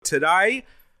today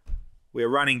we're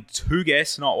running 2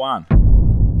 guests, not 1.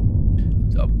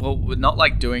 Well, we're not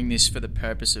like doing this for the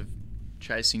purpose of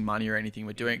chasing money or anything.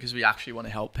 We're doing it because we actually want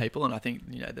to help people, and I think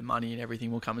the money and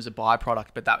everything will come as a byproduct.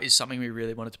 But that is something we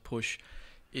really wanted to push,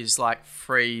 is like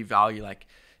free value. Like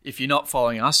if you're not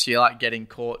following us, you're like getting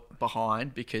caught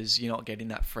behind because you're not getting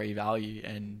that free value,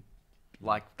 and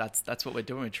like that's what we're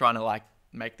doing. We're trying to like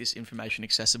make this information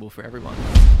accessible for everyone.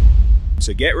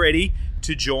 So get ready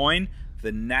to join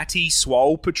the Natty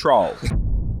Swole Patrol.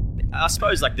 I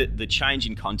suppose like the change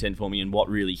in content for me and what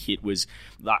really hit was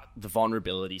like the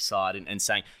vulnerability side and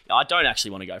saying, I don't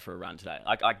actually want to go for a run today.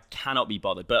 Like I cannot be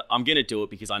bothered, but I'm going to do it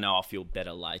because I know I'll feel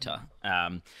better later.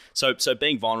 So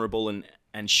being vulnerable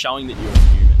and showing that you're a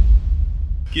human.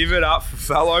 Give it up for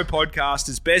fellow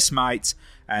podcasters, best mates,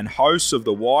 and hosts of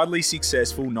the widely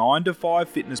successful 9to5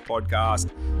 fitness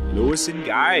podcast, Lewis and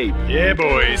Gabe. Yeah,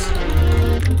 boys.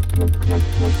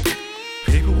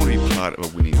 People want to be part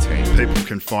of a winning team. People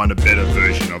can find a better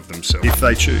version of themselves if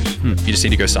they choose. You just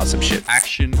need to go start some shit.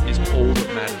 Action is all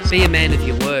that matters. Be a man of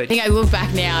your word. I think I look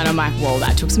back now and I'm like, whoa,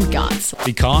 that took some guts.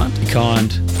 Be kind, be kind,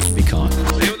 be kind.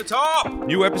 See you at the top.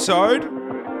 New episode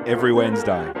every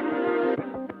Wednesday.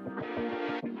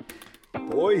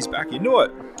 Boys, back into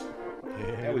it.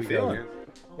 Yeah, How we feeling?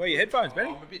 Where are your headphones, Benny?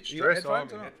 I'm a bit You got stressed.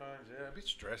 headphones? A bit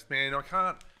stressed, man. I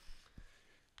can't.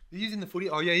 Are you in the footy?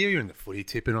 Oh yeah, you're in the footy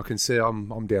tip, and I can see I'm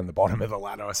down the bottom of the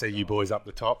ladder. I see you boys up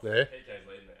the top there.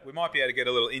 We might be able to get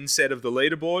a little inset of the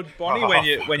leaderboard, Bonnie,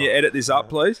 when you edit this up,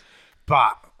 please.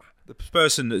 But The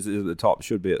person that's at the top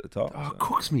should be at the top. it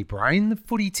cooks me brain. The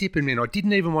footy tipping, man. I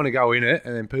didn't even want to go in it,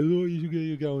 and then people,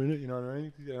 you go in it. You know what I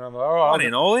mean? And I'm like, all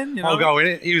right, all in. You know I'll go in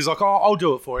it. He was like, I'll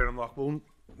do it for you. And I'm like, well,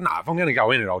 no, if I'm going to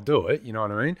go in it, I'll do it. You know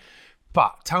what I mean?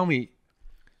 But tell me,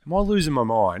 am I losing my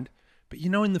mind? But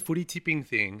in the footy tipping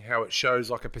thing, how it shows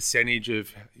like a percentage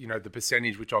of, the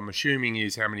percentage, which I'm assuming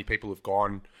is how many people have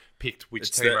picked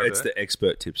which team over It's the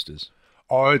expert tipsters.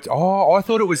 I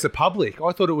thought it was the public.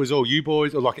 I thought it was all you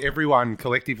boys, or like everyone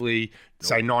collectively,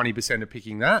 say 90% are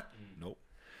picking that. Nope.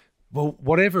 Well,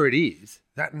 whatever it is,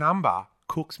 that number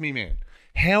cooks me, man.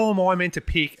 How am I meant to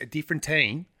pick a different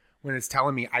team when it's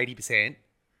telling me 80%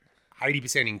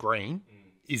 in green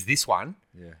is this one?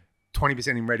 Yeah. 20%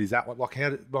 in red is that one. Like,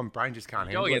 my brain just can't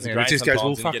handle it. against Man. the It just grain goes,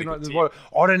 well, sometimes and fucking, get a good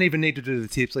I don't even need to do the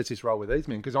tips. Let's just roll with these,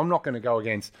 man, because I'm not going to go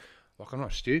against, like, I'm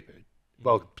not stupid.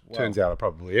 Well, turns out I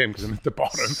probably am because I'm at the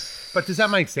bottom. But does that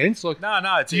make sense? Like,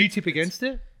 No. Do you tip against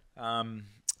it?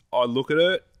 I look at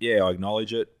it. Yeah, I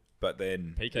acknowledge it. But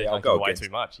then PK I'll can't go give away against too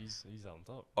much. He's on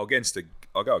top. I'll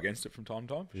go against it from time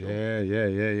to time. For sure.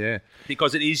 Yeah.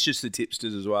 Because it is just the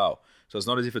tipsters as well. So it's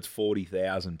not as if it's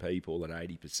 40,000 people at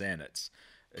 80%.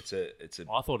 It's a.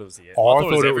 I thought it was I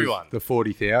thought it everyone. was the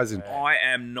 40,000. I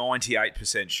am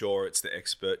 98% sure it's the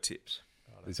expert tips.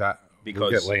 Is that? Because-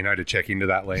 We'll get Lino to check into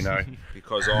that, Lino.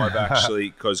 Because I've actually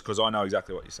because I know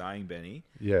exactly what you're saying, Benny.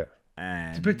 Yeah.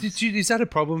 And But is that a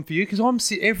problem for you? Because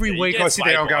every you week get I sit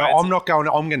there and swayed go, by it. I'm not going.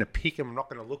 I'm going to pick them. I'm not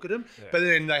going to look at them. Yeah. But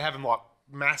then they have them like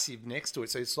massive next to it,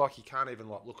 so it's like you can't even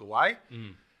like look away.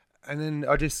 And then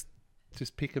I just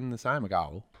pick them the same. I go,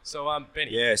 oh. So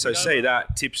Benny. yeah, so see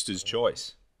that tipster's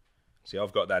choice. See,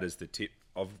 I've got that as the tip.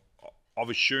 I've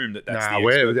assumed that's the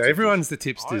expert everyone's the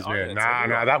tipsters, man.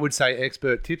 Nah, that would say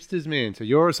expert tipsters, man. So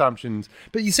your assumptions,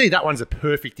 but you see, that one's a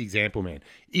perfect example, man.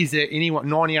 Is there anyone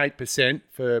 98%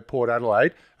 for Port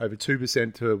Adelaide over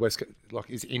 2% to West Coast? Like,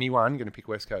 is anyone going to pick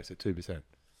West Coast at 2%?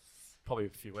 Probably a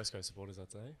few West Coast supporters,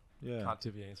 I'd say. Yeah. Can't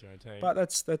tip against your own team. But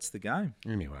that's the game.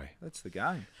 Anyway, That's the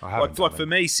game. I haven't Like done for it.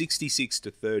 me, 66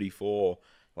 to 34.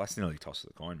 Well, that's nearly toss of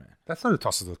the coin, man. that's not a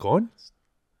toss of the coin.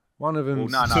 One of them, Well,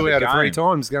 no, two the out of 3 game.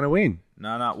 times going to win.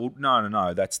 No.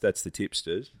 That's the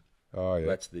tipsters. Oh yeah,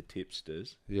 That's the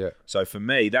tipsters. yeah. So for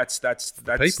me, that's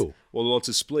people. Well, it's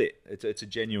a split. It's a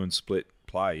genuine split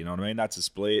play. You know what I mean? That's a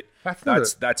split.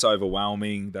 That's That's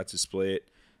overwhelming. That's a split.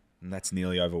 And that's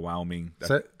nearly overwhelming.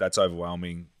 That's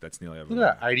overwhelming. That's nearly overwhelming.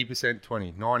 Look at that, 80%,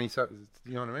 20, 90. So,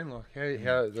 you know what I mean? Like how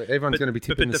everyone's going to be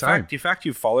tipping but the same. the fact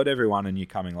you've followed everyone and you're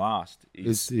coming last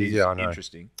is Yeah, I know.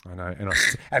 interesting. I know,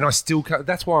 and I still can't,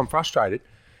 that's why I'm frustrated,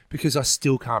 because I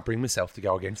still can't bring myself to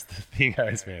go against the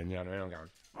thingos, man. You know what I mean? I'm going,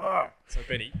 oh. So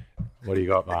Benny, What do you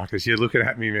got, Marcus? You're looking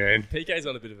at me, man. PK's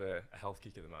on a bit of a health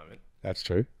kick at the moment. That's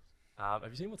true. Have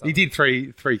you seen what's He under did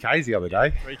 3Ks the other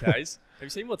day. 3Ks? Have you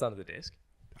seen what's under the desk?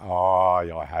 Oh,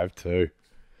 yeah, I have too.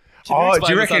 Can Do you you explain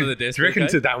what's reckon? under the desk, Do you reckon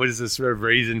PK? that was the sort of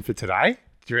reason for today?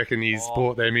 Do you reckon he's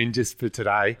brought them in just for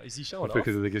today? Is he showing off?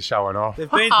 Because they're just showing off. They've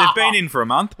been in for a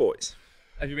month, boys.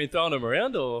 Have you been throwing them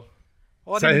around or?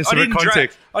 I So didn't, sort I of didn't drag,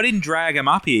 context. I didn't drag them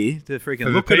up here to freaking For the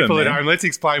look at them. people at man. home, let's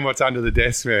explain what's under the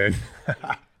desk, man.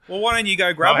 Well, why don't you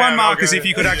go grab hang one, on, Marcus, I'll go. if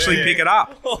you could actually pick it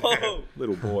up?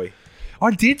 Little boy.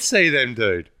 I did see them,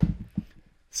 dude.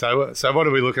 So what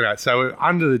are we looking at? So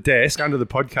under the desk, under the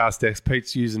podcast desk,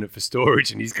 Pete's using it for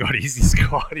storage, and he's got his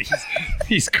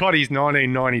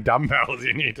 1990 dumbbells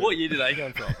in it. What year did they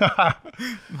come from?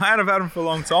 Man, I've had them for a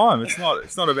long time. It's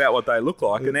not about what they look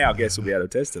like, and our guests will be able to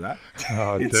attest to that.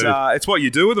 Oh, dude. It's what you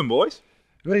do with them, boys.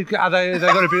 They got a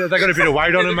bit of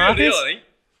weight on them, Marcus.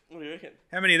 What do you reckon?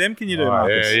 How many of them can you do, Oh,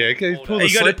 Marcus? yeah. Can you pull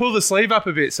You gotta- pull the sleeve up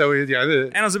a bit, so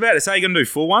And I was about to say, you're going to do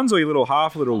full ones or your little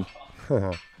half, little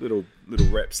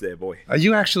reps there, boy. Are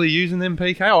you actually using them,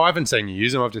 PK? Oh, I haven't seen you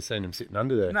use them. I've just seen them sitting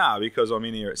under there. No, because I'm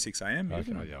in here at 6 a.m. Okay,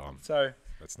 using them. yeah, So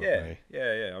that's not yeah, me.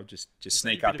 yeah. I'll just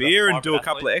sneak a up bit of a here and do a hybrid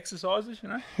couple of exercises, you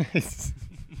know.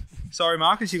 Sorry,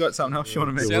 Marcus, you got something else you want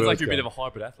to mention? Sounds like you're a bit of a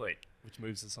hybrid athlete, which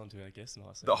moves us on to our guest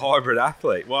nicely. The hybrid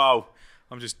athlete. Well,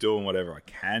 I'm just doing whatever I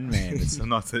can, man. It's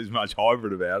not as much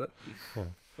hybrid about it.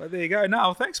 But there you go. No,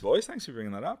 well, thanks, boys. Thanks for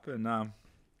bringing that up. And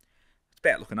it's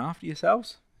about looking after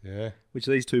yourselves, Yeah. which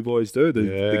these two boys do. The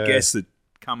Yeah. guests that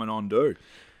coming on do.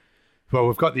 Well,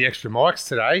 we've got the extra mics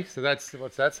today, so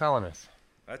what's that telling us?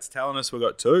 That's telling us we've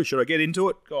got two. Should I get into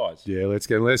it, guys? Yeah, let's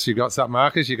get. Unless you got something,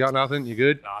 Marcus. You got nothing. You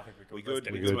good? Nah, I think We Let's good?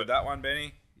 get We into good it. with that one,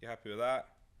 Benny? You happy with that?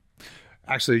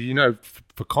 Actually,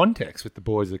 for context with the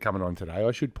boys that are coming on today,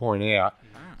 I should point out.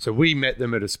 So we met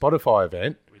them at a Spotify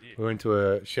event. We went to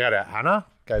a shout out Hannah.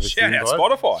 Gave us the Shout out invite.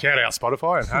 Spotify. Shout out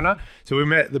Spotify and Hannah. So we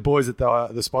met the boys at the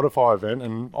Spotify event,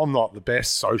 and I'm not the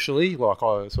best socially. Like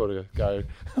I sort of go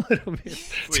a little bit.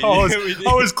 So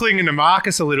I was clinging to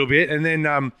Marcus a little bit, and then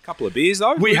Couple of beers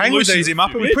though. we hang with Loosens these. him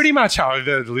up a We bit. pretty much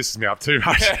that listens me up too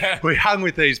much. We hung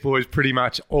with these boys pretty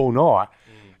much all night,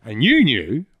 and you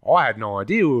knew. I had no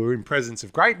idea we were in presence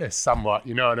of greatness somewhat,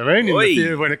 you know what I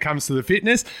mean, when it comes to the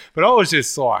fitness. But I was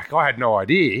just like, I had no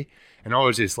idea, and I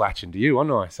was just latching to you,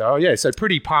 wasn't I? So, yeah,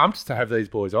 pretty pumped to have these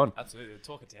boys on. Absolutely, they're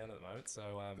talking down at the moment, so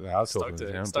They are talking stoked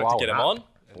down, to get them blowing on. up.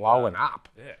 And, Blowing up.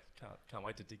 Yeah, can't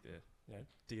wait to dig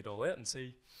it all out and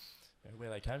see where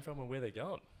they came from and where they're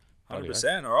going.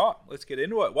 100%. All right, let's get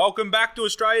into it. Welcome back to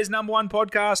Australia's #1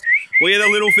 podcast. We are the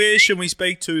little fish, and we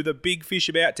speak to the big fish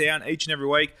about town each and every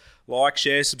week. Like,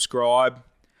 share, subscribe.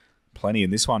 Plenty in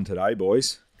this one today,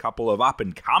 boys. Couple of up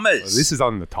and comers. This is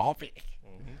on the topic.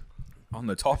 on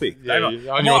the topic. Yeah,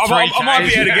 I might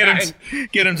be able to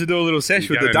get them to do a little sesh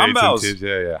with the dumbbells.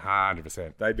 Yeah,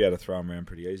 100%. They'd be able to throw them around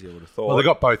pretty easy, I would have thought. Well, they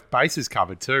got both bases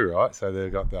covered too, right? So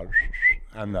they've got the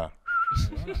and the.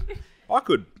 I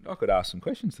could ask some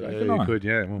questions today. Yeah, couldn't you I? could.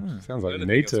 Yeah, well, sounds like you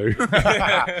need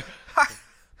to.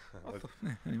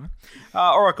 Anyway.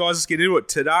 All right, guys, let's get into it.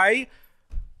 Today,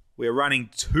 we're running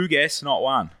 2 guests, not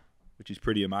 1, which is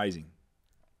pretty amazing.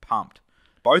 Pumped.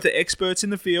 Both are experts in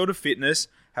the field of fitness,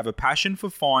 have a passion for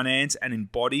finance, and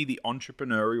embody the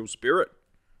entrepreneurial spirit.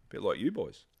 A bit like you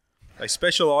boys. They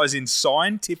specialise in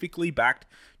scientifically backed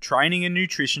training and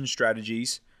nutrition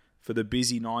strategies for the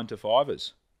busy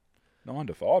 9-to-5ers.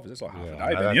 9-to-5ers, that's like half a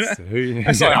day, Ben, isn't it?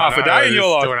 That's like half a day in your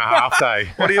life. 2.5 day.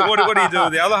 What do you do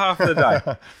with the other half of the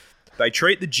day? They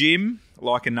treat the gym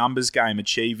like a numbers game,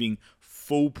 achieving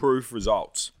foolproof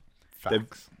results.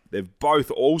 Facts. They've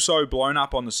both also blown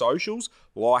up on the socials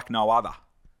like no other.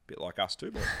 Bit like us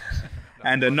too, boys.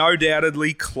 And are no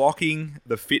doubtedly clocking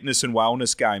the fitness and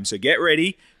wellness game. So get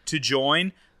ready to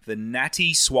join the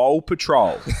Natty Swole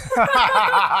Patrol.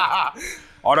 I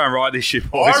don't write this shit,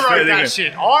 boys. I wrote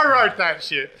that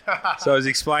shit. So it's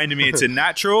explained to me it's a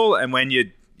natural, and when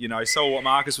you saw what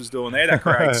Marcus was doing there, that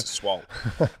creates swole.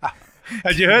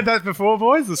 Had you heard that before,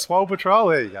 boys? The Swole Patrol?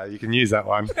 There you go. You can use that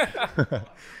one.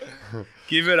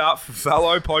 Give it up for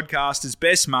fellow podcasters,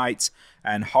 best mates,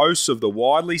 and hosts of the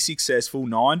widely successful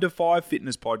 9-to-5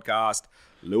 fitness podcast,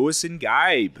 Lewis and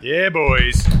Gabe. Yeah,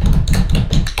 boys.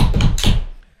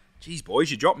 Jeez, boys,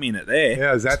 you dropped me in it there.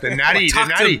 Yeah, is that the natty? The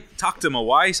Tucked natty. them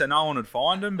away so no one would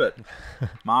find them, but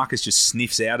Marcus just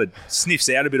sniffs out a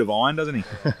bit of iron, doesn't he?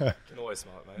 Can always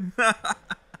smell it, mate.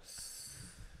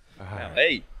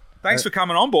 Hey, Thanks for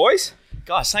coming on, boys.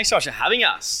 guys, thanks so much for having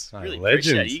us. Oh, Really legends.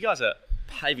 appreciate it. You guys are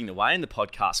paving the way in the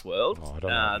podcast world. Oh, I don't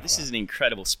know about This is an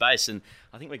incredible space, and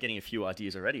I think we're getting a few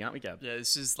ideas already, aren't we, Gab? Yeah,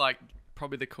 this is like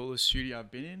probably the coolest studio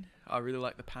I've been in. I really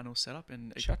like the panel setup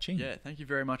and Cha-ching. yeah, thank you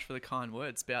very much for the kind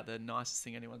words. About the nicest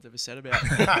thing anyone's ever said about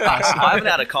us. I haven't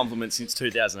had a compliment since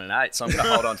 2008, so I'm going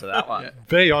to hold on to that one. Yeah.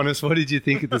 Be honest, what did you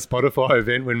think at the Spotify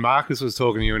event when Marcus was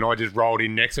talking to you and I just rolled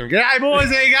in next to him and go, hey, boys,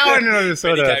 how you going? And I just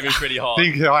sort He of came in pretty hot.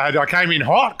 think I came in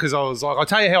hot because I was like, I'll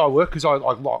tell you how I work because I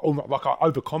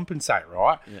overcompensate,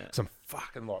 right? Yeah. Because I'm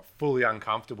fucking like fully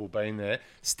uncomfortable being there,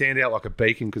 stand out like a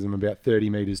beacon because I'm about 30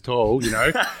 metres tall, you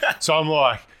know? So I'm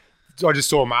like, I just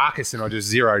saw Marcus and I just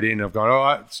zeroed in. I've gone, all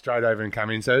right, straight over and come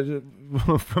in. So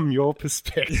from your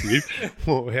perspective,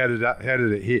 well, how did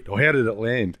it hit or how did it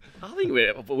land? I think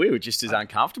we were just as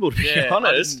uncomfortable, to be I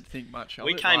honest. didn't think much of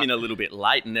We it. came in a little bit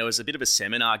late and there was a bit of a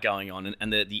seminar going on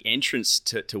and the entrance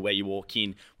to where you walk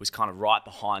in was kind of right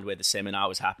behind where the seminar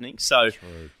was happening. So,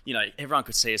 everyone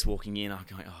could see us walking in. I'm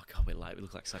going, oh, God, we're late. We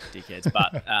look like such dickheads.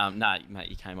 But, no, mate,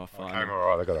 you came off fine. Came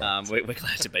all right. I got it. We're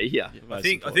glad to be here. I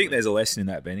think there's a lesson in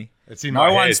that, Benny. It's in no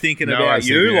my one's head. thinking No about one's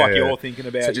you thinking, like yeah. you're thinking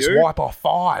about So you. just wipe off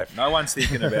 5. No one's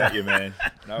thinking about you, man.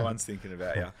 No one's thinking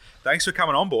about you. Thanks for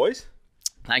coming on, boys.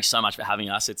 Thanks so much for having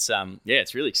us. It's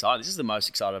it's really exciting. This is the most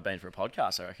excited I've been for a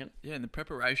podcast, I reckon. Yeah, and the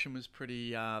preparation was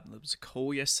pretty. It was a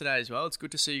call yesterday as well. It's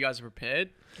good to see you guys are prepared.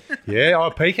 Yeah,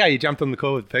 PK, you jumped on the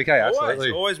call with PK,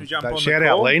 absolutely. Always we jump on the shout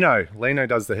call. out Lino. Lino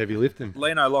does the heavy lifting.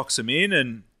 Leno locks them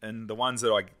in, and the ones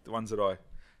that I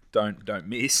don't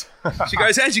miss. She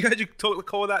goes, "How'd you talk the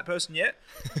call with that person yet?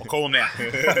 I'll call them now."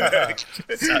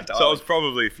 So I was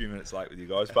probably a few minutes late with you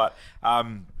guys, but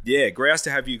grouse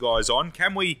to have you guys on.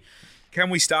 Can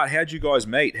we start? How'd you guys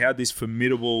meet? How'd this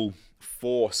formidable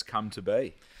force come to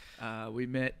be? We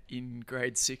met in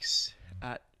grade 6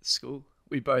 at school.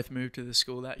 We both moved to the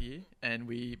school that year and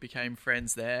we became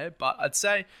friends there. But I'd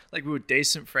say we were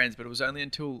decent friends, but it was only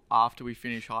until after we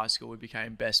finished high school we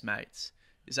became best mates.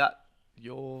 Is that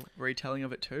your retelling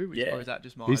of it too? Yeah. Or is that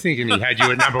just mine? He's thinking he had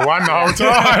you at number 1 the whole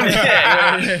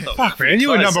time. Fuck, man, you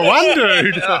were number 1,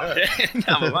 dude.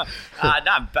 Number 1.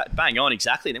 Bang on,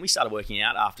 exactly. Then we started working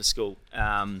out after school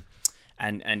and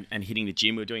hitting the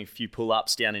gym. We were doing a few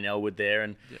pull-ups down in Elwood there,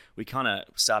 and we kind of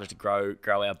started to grow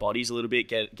our bodies a little bit,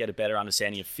 get a better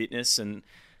understanding of fitness, and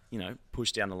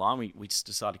push down the line. We just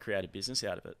decided to create a business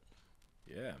out of it.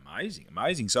 Yeah,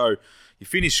 amazing. So you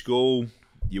finish school,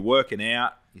 you're working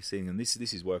out, you're seeing, and this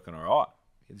is working all right.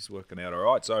 This is working out all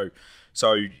right. So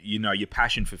your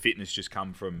passion for fitness just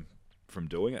come from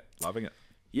doing it, loving it.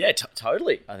 Yeah,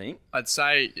 totally. I think I'd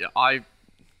say I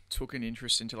took an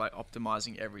interest into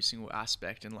optimizing every single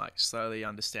aspect and slowly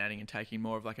understanding and taking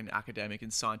more of an academic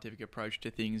and scientific approach to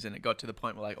things. And it got to the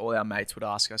point where all our mates would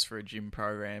ask us for a gym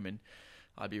program and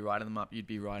I'd be writing them up, you'd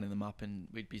be writing them up, and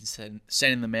we'd be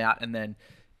sending them out. And then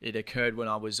it occurred when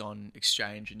I was on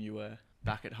exchange and you were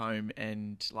back at home,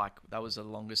 and that was the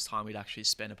longest time we'd actually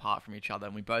spent apart from each other.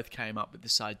 And we both came up with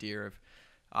this idea of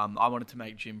I wanted to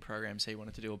make gym programs, he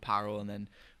wanted to do apparel, and then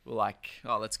we're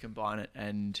let's combine it.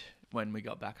 And when we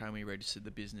got back home, we registered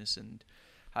the business and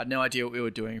had no idea what we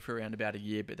were doing for around about a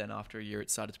year. But then after a year,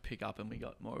 it started to pick up and we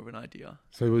got more of an idea.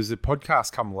 So was the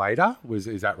podcast come later?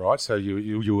 Is that right? So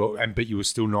you were, but you were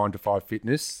still 9to5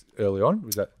 Fitness early on?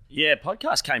 Was that? Yeah,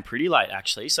 podcast came pretty late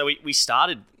actually. So we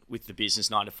started with the business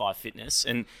 9to5 Fitness,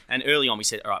 and early on we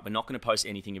said, all right, we're not going to post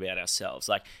anything about ourselves.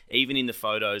 Even in the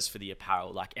photos for the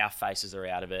apparel, our faces are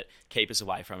out of it. Keep us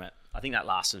away from it. I think that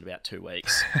lasted about 2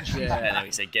 weeks. Yeah, and then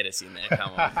we said, get us in there.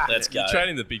 Come on, let's go. You're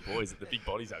training the big boys, the big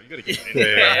bodies up. You got to get in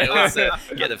there.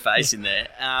 Get the face in there.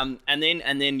 And then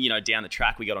down the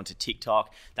track we got onto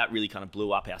TikTok. That really kind of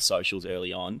blew up our socials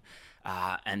early on.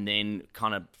 And then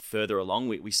kind of further along,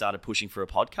 we started pushing for a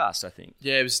podcast, I think.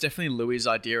 Yeah, it was definitely Louis'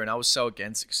 idea, and I was so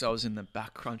against it because I was in the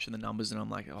back crunching the numbers, and I'm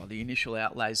the initial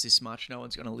outlay is this much. No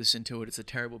one's going to listen to it. It's a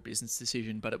terrible business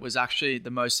decision. But it was actually the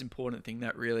most important thing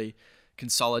that really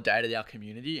consolidated our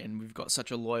community, and we've got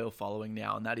such a loyal following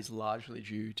now, and that is largely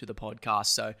due to the podcast.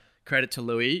 So credit to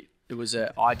Louis. It was an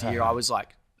idea I was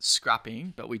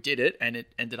scrapping, but we did it, and it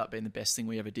ended up being the best thing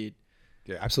we ever did.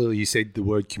 Yeah, absolutely. You said the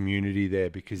word community there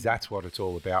because that's what it's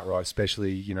all about, right?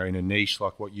 Especially, in a niche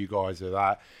like what you guys are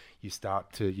at, you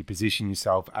position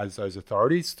yourself as those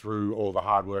authorities through all the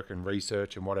hard work and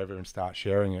research and whatever, and start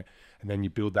sharing it. And then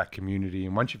you build that community.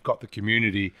 And once you've got the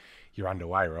community, you're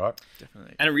underway, right?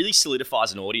 Definitely. And it really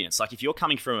solidifies an audience. If you're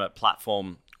coming from a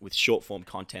platform with short form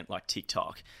content like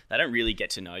TikTok, they don't really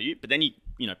get to know you. But then you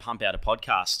pump out a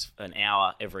podcast an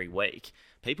hour every week.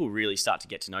 People really start to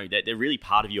get to know you. They're really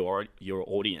part of your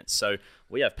audience. So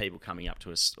we have people coming up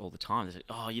to us all the time. They say,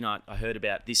 oh, I heard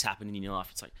about this happening in your life.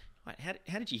 It's wait,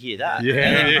 how did you hear that?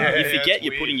 Yeah. You forget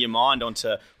you're putting your mind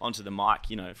onto the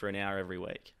mic, for an hour every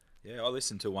week. Yeah, I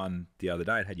listened to one the other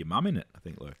day. It had your mum in it, I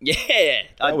think, Lou. Yeah,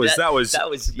 that was Jack.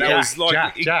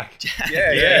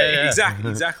 Yeah.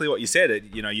 Exactly what you said.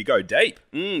 You go deep.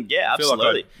 Yeah, I feel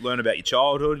absolutely. I learn about your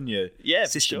childhood and your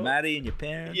sister sure. Maddie and your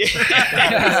parents.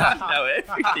 Yeah, know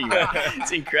everything.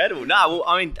 It's incredible. No,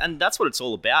 well, and that's what it's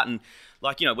all about. And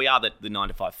we are the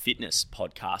 9to5 Fitness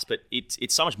podcast, but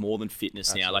it's so much more than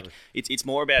fitness now. Absolutely. It's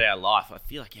more about our life. I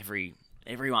feel like every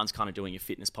everyone's kind of doing a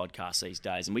fitness podcast these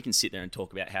days, and we can sit there and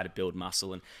talk about how to build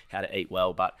muscle and how to eat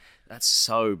well, but that's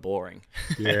so boring.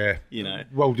 Yeah. You know?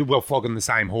 Well, flogging the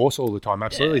same horse all the time,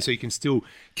 absolutely. Yeah. So you can still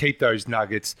keep those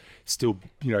nuggets, still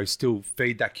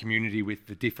feed that community with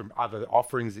the different other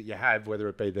offerings that you have, whether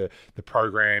it be the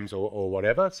programs or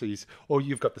whatever. So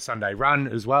you've got the Sunday run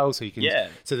as well. So you can,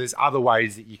 so there's other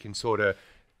ways that you can sort of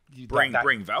bring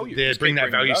value. Yeah, Just bring keep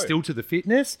that bringing value still to the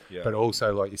fitness, Yeah. but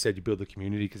also, like you said, you build the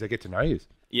community because they get to know you.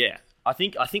 Yeah, I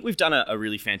think we've done a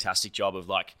really fantastic job of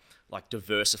like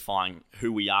diversifying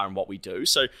who we are and what we do.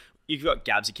 So you've got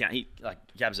Gab's account.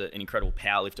 Gab's an incredible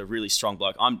powerlifter, really strong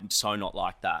bloke. I'm so not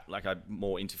like that. Like, I'm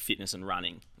more into fitness and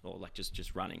running, or like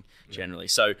just running generally.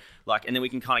 So and then we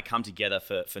can kind of come together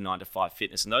for 9to5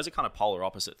 Fitness, and those are kind of polar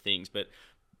opposite things. But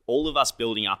all of us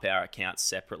building up our accounts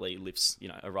separately lifts,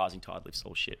 a rising tide lifts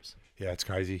all ships. Yeah, it's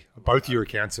crazy. Both your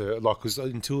accounts are because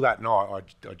until that night,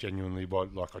 I genuinely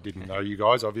I didn't know you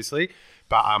guys, obviously,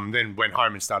 but then went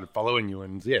home and started following you,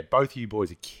 and both of you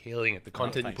boys are killing it. The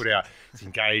content you put out, it's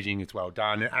engaging, it's well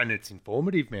done, and it's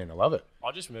informative, man. I love it.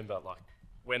 I just remember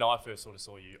when I first sort of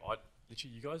saw you,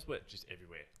 literally you guys were just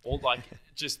everywhere. All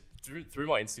just through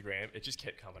my Instagram, it just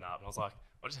kept coming up, and I was like,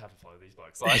 I just have to follow these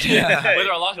blokes.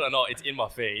 Whether I like it or not, it's in my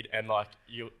feed, and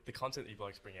the content that you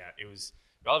blokes bring out, it was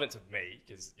relevant to me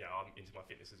because I'm into my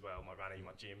fitness as well, my running,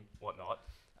 my gym, whatnot.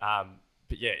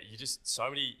 But yeah, you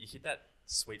hit that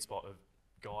sweet spot of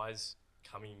guys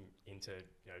coming into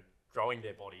growing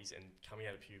their bodies and coming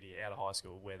out of puberty, out of high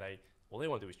school, where all they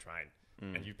want to do is train,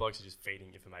 and you blokes are just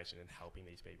feeding information and helping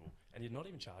these people, and you're not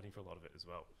even charging for a lot of it as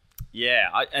well. Yeah,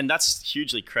 and that's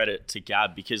hugely credit to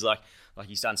Gab because like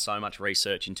he's done so much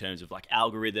research in terms of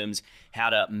algorithms, how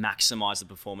to maximize the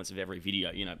performance of every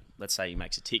video. Let's say he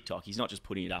makes a TikTok. He's not just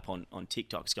putting it up on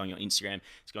TikTok. It's going on Instagram.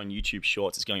 It's going on YouTube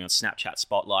Shorts. It's going on Snapchat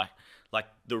Spotlight. Like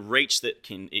the reach that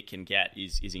it can get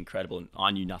is incredible. And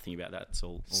I knew nothing about that. It's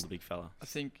all the big fella. I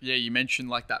think, you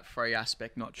mentioned that free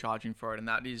aspect, not charging for it. And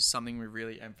that is something we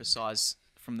really emphasize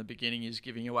from the beginning, is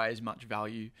giving away as much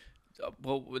value.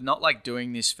 Well, we're not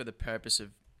doing this for the purpose of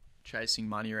chasing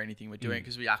money or anything. We're doing it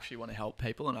because we actually want to help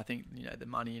people. And I think, the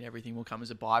money and everything will come as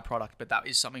a byproduct. But that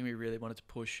is something we really wanted to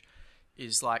push,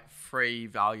 is free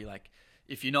value.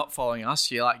 If you're not following us,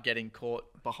 you're getting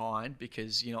caught behind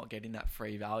because you're not getting that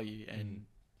free value. And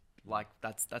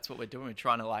that's what we're doing. We're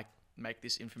trying to make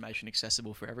this information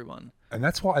accessible for everyone. And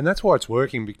that's why it's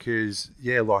working because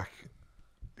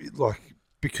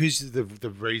because of the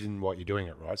reason why you're doing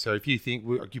it, right? So if you think,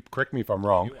 you correct me if I'm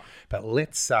wrong, but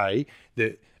let's say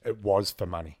that it was for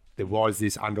money. There was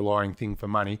this underlying thing for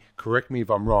money. Correct me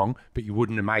if I'm wrong, but you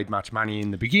wouldn't have made much money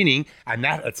in the beginning. And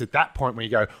it's at that point where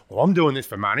you go, well, I'm doing this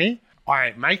for money. I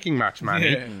ain't making much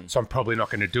money, so I'm probably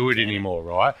not going to do it anymore,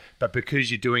 right? But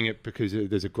because you're doing it because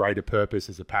there's a greater purpose,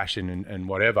 there's a passion and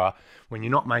whatever, when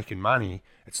you're not making money,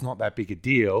 it's not that big a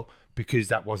deal because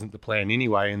that wasn't the plan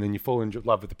anyway, and then you fall in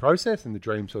love with the process and the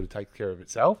dream sort of takes care of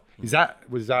itself. Was that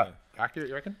accurate,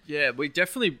 you reckon? Yeah, we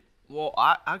definitely... Well,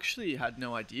 I actually had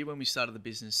no idea when we started the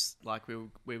business,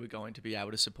 we were going to be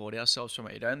able to support ourselves from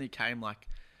it. It only came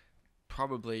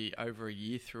probably over a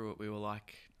year through it. We were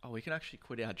like, oh, we can actually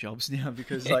quit our jobs now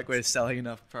because we're selling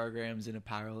enough programs and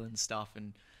apparel and stuff.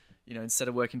 And, instead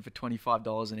of working for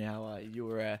 $25 an hour, you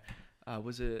were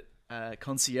a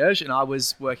concierge, and I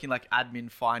was working admin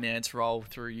finance role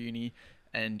through uni.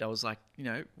 And I was like,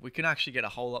 we can actually get a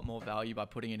whole lot more value by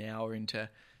putting an hour into,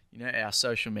 our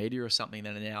social media or something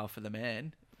than an hour for the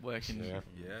man working,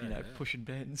 pushing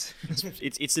bends.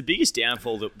 It's the biggest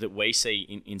downfall that we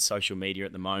see in social media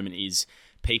at the moment is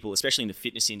people, especially in the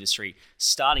fitness industry,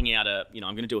 starting out I'm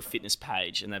going to do a fitness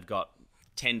page, and they've got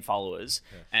 10 followers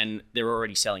and they're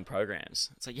already selling programs.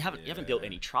 It's you haven't built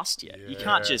any trust yet. You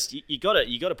can't just you got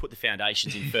to put the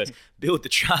foundations in first, build the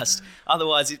trust.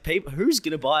 Otherwise, who's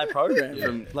going to buy a program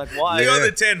from why? You got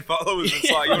the 10 followers. It's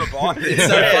you want to buy this. It's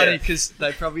so funny because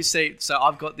they probably see. So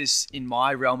I've got this in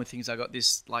my realm of things. I got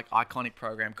this iconic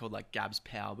program called Gab's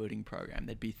Power Building Program.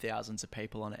 There'd be thousands of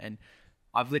people on it, and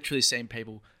I've literally seen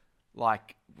people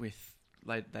with.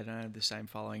 They don't have the same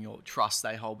following or trust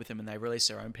they hold with them, and they release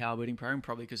their own power building program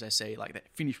probably because they see the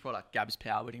finished product, Gab's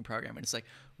Power Building Program, and it's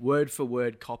word for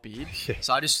word copied.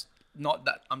 So I just, not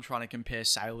that I'm trying to compare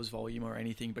sales volume or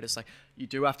anything, but it's you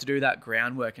do have to do that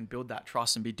groundwork and build that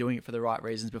trust and be doing it for the right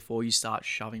reasons before you start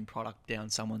shoving product down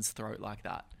someone's throat like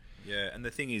that. Yeah, and the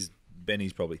thing is,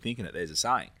 Benny's probably thinking it. There's a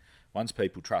saying: once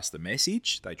people trust the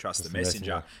message, they trust the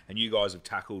messenger. And you guys have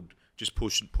tackled just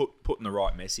putting the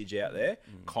right message out there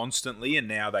constantly, and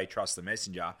now they trust the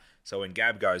messenger. So when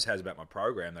Gab goes, how's about my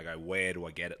program? They go, where do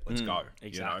I get it? Let's go.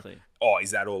 Exactly. You know? Oh, is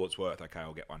that all it's worth? Okay,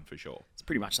 I'll get one for sure. It's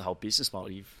pretty much the whole business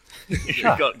model you've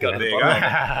got There at the you bottom go.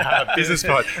 of it. Business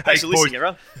part. Thanks for listening,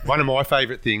 everyone. One of my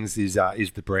favourite things is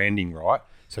the branding, right?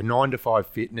 So 9to5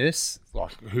 Fitness,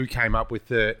 like who came up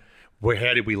with it?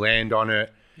 How did we land on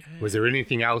it? Was there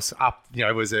anything else up?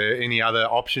 Was there any other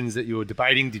options that you were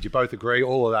debating? Did you both agree?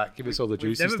 All of that. Give us all the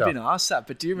juicy We've never stuff. been asked that,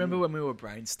 but do you remember when we were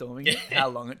brainstorming it, how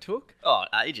long it took? Oh,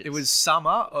 ages. It was summer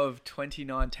of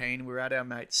 2019. We were at our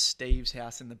mate Steve's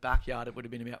house in the backyard. It would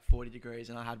have been about 40 degrees,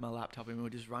 and I had my laptop, and we were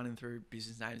just running through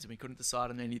business names, and we couldn't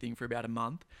decide on anything for about a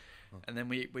month. And then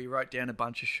we wrote down a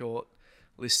bunch of short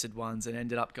listed ones and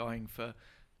ended up going for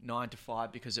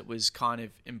 9to5 because it was kind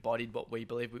of embodied what we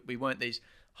believe. We weren't these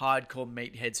hardcore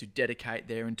meatheads who dedicate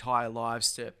their entire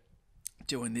lives to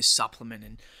doing this supplement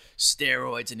and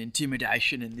steroids and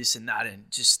intimidation and this and that and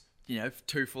just,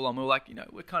 too full on. We're like,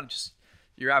 we're kind of just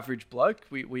your average bloke.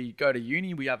 We go to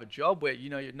uni, we have a job where,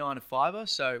 you're 9to5er.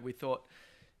 So we thought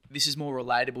this is more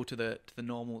relatable to the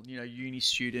normal, uni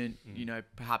student,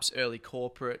 perhaps early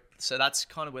corporate. So that's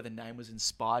kind of where the name was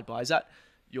inspired by. Is that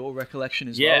your recollection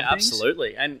as well? Yeah,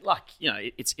 absolutely. And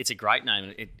it's a great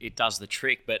name. It does the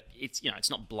trick, but it's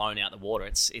not blown out the water.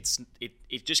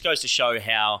 It just goes to show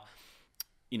how,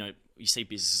 you see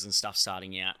businesses and stuff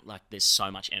starting out, like there's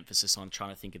so much emphasis on trying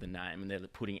to think of the name, and they're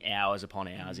putting hours upon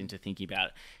hours into thinking about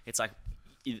it. It's like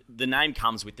the name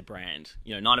comes with the brand.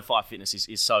 9to5 Fitness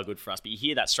is so good for us, but you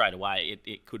hear that straight away.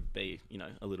 It could be,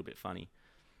 a little bit funny.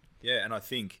 Yeah, and I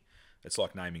think it's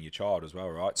like naming your child as well,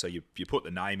 right? So you put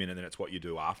the name in, and then it's what you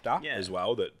do after as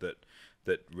well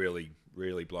that really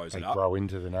blows it up. Grow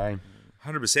into the name.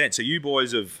 100%. So you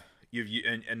boys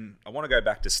and I want to go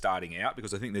back to starting out,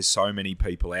 because I think there's so many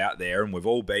people out there, and we've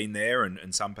all been there,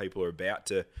 and some people are about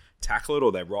to tackle it,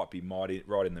 or they might be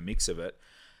right in the mix of it.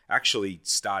 Actually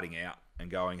starting out and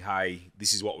going, hey,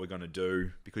 this is what we're going to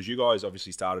do, because you guys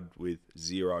obviously started with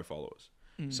 0 followers.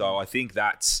 So I think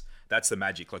that's the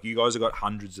magic. Like, you guys have got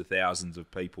hundreds of thousands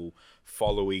of people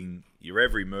following your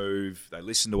every move. They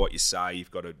listen to what you say.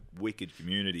 You've got a wicked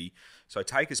community. So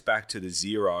take us back to the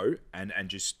 0 and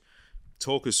just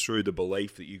talk us through the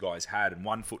belief that you guys had, and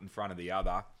one foot in front of the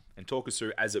other, and talk us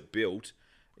through as it built.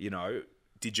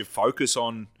 Did you focus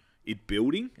on it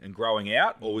building and growing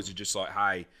out, or was it just like,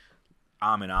 hey,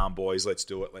 arm in arm, boys, let's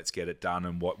do it, let's get it done,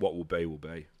 and what will be will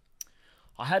be?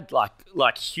 I had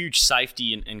like huge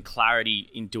safety and clarity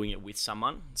in doing it with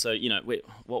someone. So,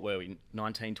 what were we,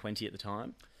 19, 20 at the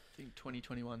time? I think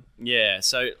 2021. Yeah,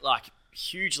 so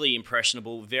hugely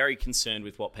impressionable, very concerned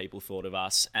with what people thought of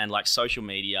us, and social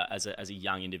media as a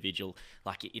young individual,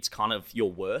 it's kind of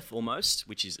your worth almost,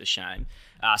 which is a shame.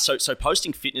 So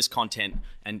posting fitness content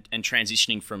and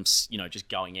transitioning from just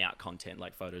going out content,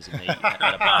 like photos of me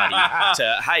at a party,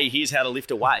 to hey, here's how to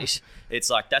lift a weight. It's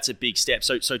that's a big step.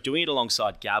 So doing it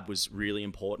alongside Gab was really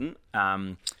important.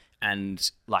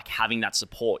 And having that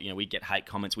support, we get hate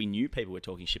comments. We knew people were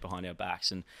talking shit behind our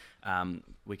backs, and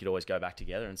we could always go back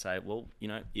together and say, well,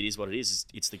 it is what it is.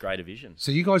 It's the greater vision.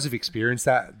 So you guys have experienced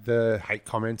that, the hate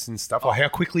comments and stuff. How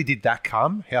quickly did that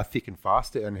come? How thick and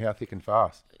fast?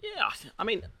 Yeah, I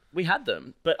mean, we had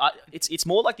them, but it's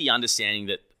more like the understanding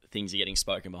that things are getting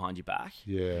spoken behind your back.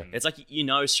 Yeah.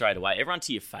 It's straight away. Everyone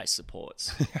to your face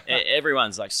supports.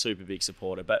 Everyone's super big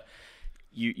supporter, but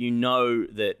you know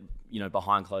that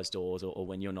behind closed doors or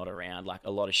when you're not around,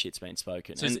 a lot of shit's been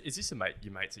spoken. So is this your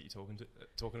mates that you're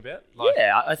talking about?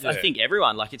 I think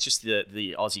everyone, it's just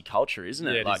the Aussie culture, isn't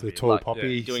it? Yeah, it is. The tall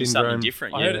poppy doing syndrome. something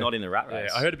different. You're not in the rat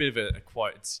race. Yeah, I heard a bit of a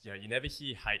quote. It's, you never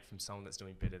hear hate from someone that's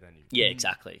doing better than you. Yeah,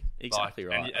 exactly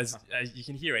right. And as you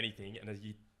can hear anything, and as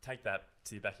you take that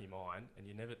to the back of your mind, and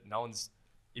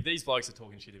if these blokes are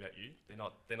talking shit about you,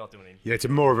 they're not doing anything. Yeah, it's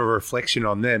more of a reflection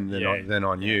on them than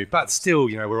on you. But still,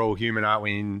 we're all human, aren't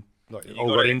we?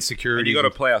 All got insecurities. And you got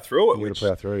to plough through it. You got to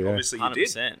plough through, yeah. Obviously you 100%.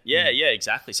 did. Yeah,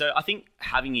 exactly. So I think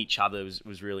having each other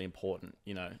was really important,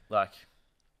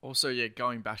 Also,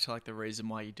 going back to the reason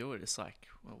why you do it, it's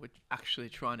we're actually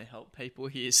trying to help people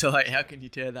here. So how can you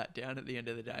tear that down at the end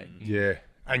of the day? Yeah,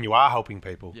 and you are helping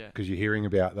people Yeah. because you're hearing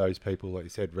about those people, like you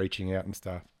said, reaching out and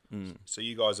stuff. So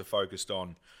you guys are focused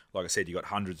on, like I said, you got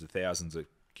hundreds of thousands of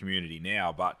community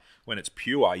now, but when it's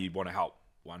pure, you'd want to help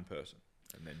one person.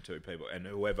 and then 2 people, and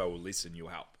whoever will listen, you'll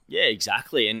help. Yeah,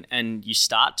 exactly. And you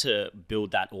start to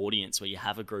build that audience where you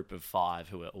have a group of 5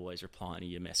 who are always replying to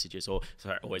your messages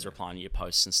always replying to your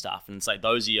posts and stuff. And it's like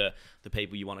those are the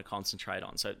people you want to concentrate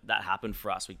on. So that happened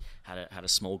for us. We had a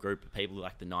small group of people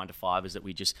like the 9to5ers that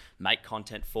we just make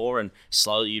content for, and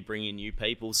slowly you'd bring in new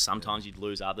people. Sometimes you'd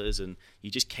lose others, and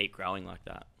you just keep growing like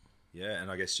that. Yeah,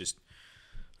 and I guess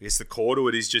the core to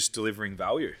it is just delivering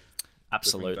value.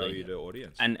 Absolutely. Value to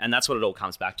audience. And that's what it all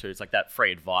comes back to. It's like that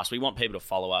free advice. We want people to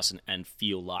follow us and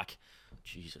feel like,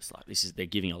 Jesus, like they're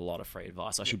giving a lot of free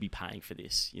advice. I should be paying for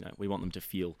this. You know, we want them to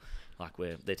feel like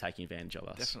they're taking advantage of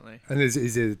us. Definitely. And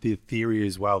is there the theory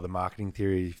as well, the marketing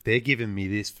theory? If they're giving me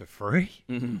this for free,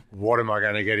 what am I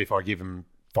going to get if I give them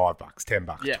 $5, $10,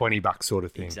 $20 sort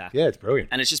of thing? Exactly. Yeah, it's brilliant.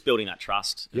 And it's just building that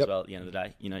trust as well at the end of the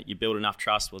day. You know, you build enough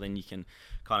trust, well, then you can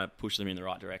kind of push them in the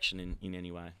right direction in any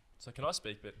way. So can I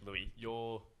speak, but Louis,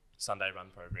 your Sunday run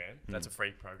program, that's a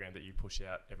free program that you push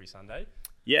out every Sunday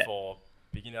for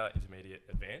beginner, intermediate,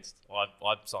 advanced. I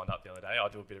signed up the other day. I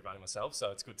do a bit of running myself, so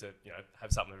it's good to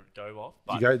have something to go off.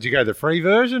 But Did you go the free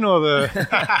version or the...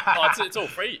 it's all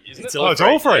free, isn't it? It's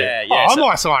all free? Yeah, I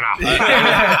might sign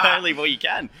up. Only well you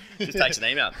can. Just takes an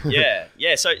email.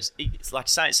 Yeah. So it's like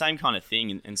same kind of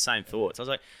thing and same thoughts. I was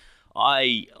like,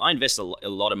 I invest a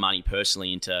lot of money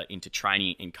personally into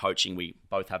training and coaching. We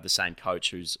both have the same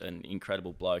coach who's an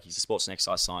incredible bloke. He's a sports and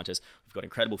exercise scientist. We've got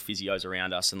incredible physios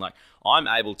around us, and like I'm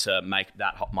able to make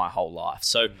that my whole life.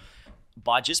 So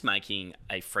by just making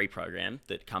a free program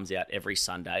that comes out every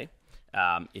Sunday,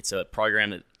 it's a program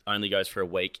that only goes for a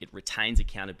week. It retains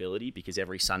accountability because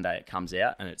every Sunday it comes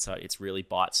out, and it's really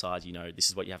bite-sized. You know, this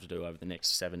is what you have to do over the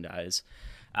next 7 days.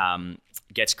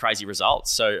 Gets crazy results.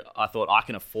 So I thought I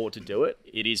can afford to do it.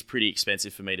 It is pretty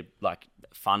expensive for me to like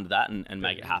fund that and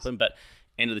make it happen. But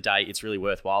end of the day, it's really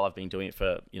worthwhile. I've been doing it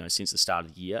for, since the start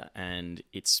of the year, and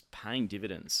it's paying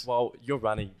dividends. Well, your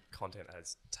running content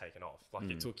has taken off. Like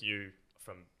it took you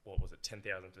from,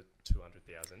 10,000 to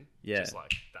 200,000? Yeah. Just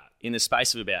like that. In the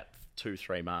space of about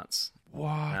 2-3 months.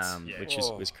 What? Which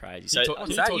was crazy. So So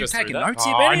What's that? You're taking notes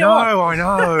here, I Benny?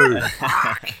 know.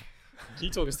 can you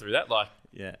talk us through that? Like,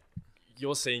 yeah.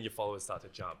 you're seeing your followers start to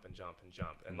jump and jump and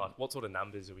jump. And like, what sort of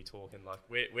numbers are we talking? Like,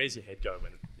 where's your head go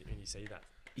when you see that?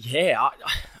 Yeah,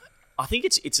 I think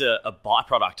it's a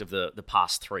byproduct of the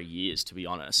past 3 years, to be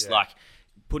honest. Yeah. Like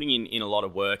putting in a lot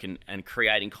of work and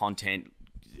creating content,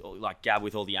 like Gab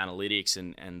with all the analytics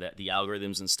and the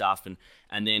algorithms and stuff,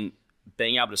 and then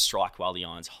being able to strike while the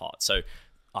iron's hot. So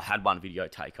I had one video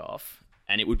take off,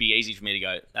 and it would be easy for me to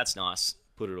go, that's nice,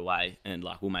 put it away, and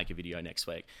like we'll make a video next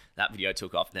week. That video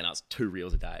took off, then I was 2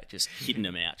 reels a day, just hitting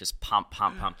them out, just pump,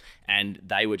 and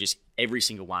they were just every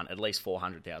single one at least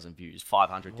 400,000 views,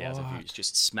 500,000 views,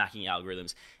 just smacking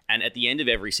algorithms. And at the end of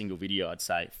every single video, I'd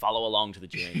say, follow along to the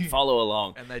journey, follow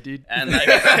along. And they did. And they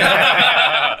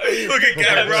look at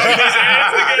Gab,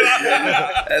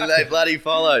 and they bloody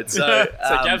followed. So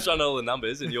Gab's done all the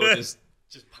numbers, and you're just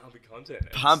pumping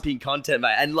content. pumping content,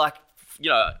 mate. And like,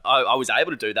 I was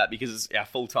able to do that because it's our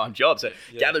full-time job. So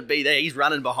Gab would be there. He's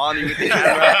running behind me with the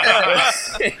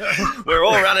camera. We're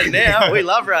all running now. We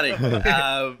love running.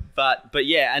 But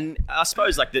yeah, and I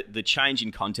suppose like the change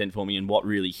in content for me and what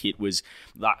really hit was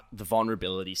like the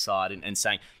vulnerability side and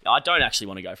saying, I don't actually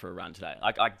want to go for a run today.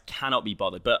 Like I cannot be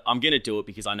bothered, but I'm going to do it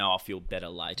because I know I'll feel better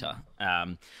later.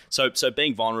 So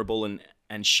being vulnerable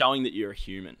and showing that you're a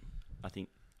human, I think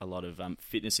a lot of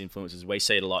fitness influencers, we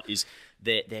see it a lot, is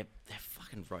they're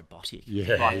fucking robotic. Big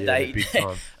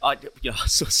time. I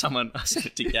saw someone, I sent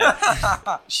it to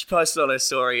Gab. She posted on her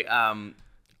story,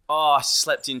 I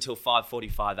slept in till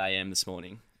 5:45 a.m. this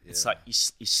morning. Yeah. It's like you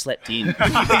slept in.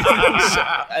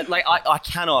 Like I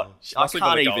can't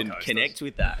even connect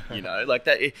with that. Like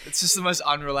that. It's just the most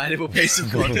unrelatable piece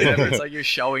of content ever. It's like you're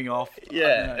showing off.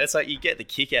 Yeah, it's like you get the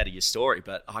kick out of your story,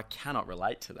 but I cannot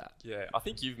relate to that. Yeah, I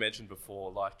think you've mentioned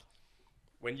before, like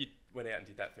when you went out and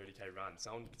did that 30k run,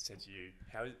 someone said to you,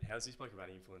 "How's this bloke a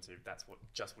running influencer? If that's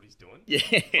just what he's doing."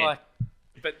 Yeah.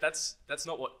 But that's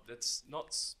not what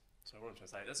what I'm trying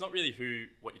to say. That's not really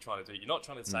what you're trying to do. You're not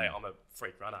trying to say I'm a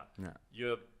freak runner. No.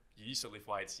 You used to lift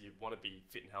weights. You want to be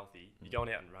fit and healthy. You're going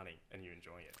out and running, and you're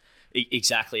enjoying it.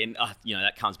 Exactly, and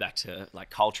that comes back to like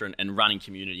culture and running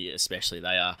community, especially.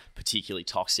 They are particularly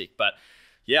toxic. But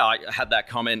yeah, I had that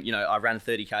comment. I ran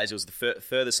 30Ks. It was the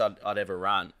furthest I'd ever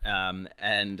run.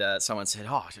 And someone said,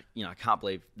 I can't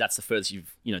believe that's the furthest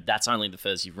that's only the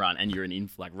furthest you've run, and you're an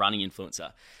running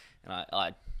influencer. And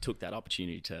I took that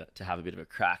opportunity to have a bit of a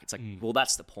crack. It's like, well,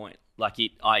 that's the point. Like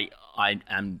I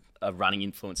am a running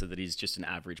influencer that is just an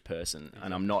average person,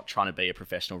 and I'm not trying to be a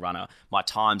professional runner. My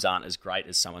times aren't as great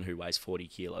as someone who weighs 40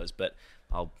 kilos, but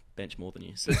I'll bench more than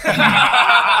you. So.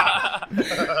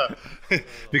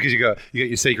 Because you got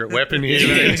your secret weapon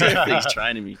here. He's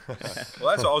training me. Well,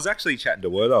 that's what I was actually chatting to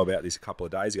Wertho about this a couple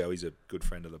of days ago. He's a good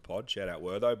friend of the pod. Shout out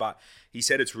Wertho. But he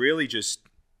said it's really just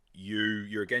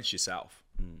you're against yourself.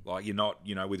 Like you're not,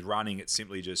 with running, it's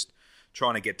simply just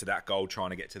trying to get to that goal,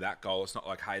 It's not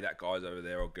like, hey, that guy's over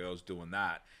there or girl's doing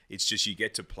that. It's just you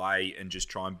get to play and just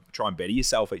try and better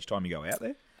yourself each time you go out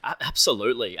there.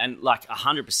 Absolutely. And like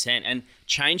 100%. And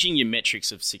changing your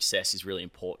metrics of success is really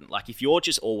important. Like if you're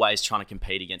just always trying to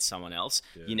compete against someone else,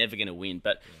 you're never going to win.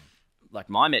 But like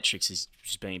my metrics is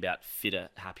just being about fitter,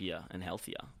 happier and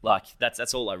healthier. Like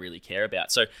that's all I really care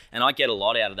about. So, and I get a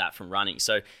lot out of that from running.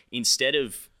 So instead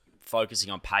of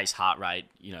focusing on pace, heart rate,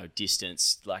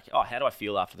 distance, like, oh, how do I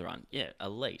feel after the run? Yeah,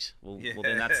 elite. Well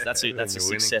then that's a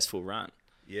successful run.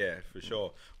 Yeah, for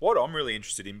sure. What I'm really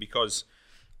interested in, because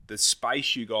the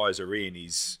space you guys are in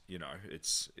is,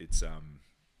 it's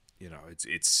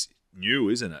new,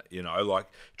 isn't it? Like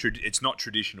it's not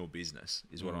traditional business,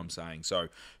 is what I'm saying. So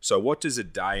what does a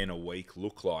day and a week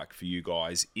look like for you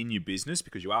guys in your business?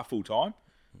 Because you are full time.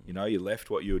 You left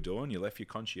what you were doing, you left your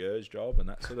concierge job and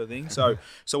that sort of thing. So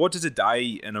what does a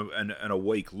day and a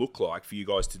week look like for you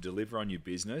guys to deliver on your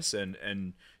business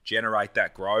and generate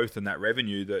that growth and that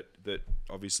revenue that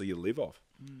obviously you live off?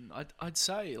 I'd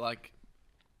say like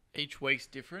each week's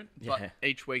different, but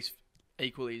each week's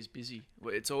equally as busy.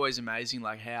 It's always amazing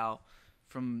like how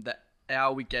from the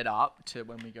hour we get up to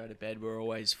when we go to bed, we're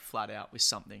always flat out with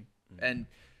something. And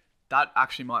that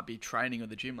actually might be training or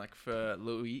the gym. Like for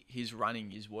Louis, his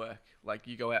running is work. Like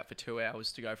you go out for 2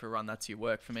 hours to go for a run, that's your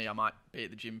work. For me, I might be at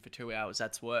the gym for 2 hours,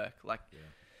 that's work.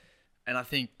 And I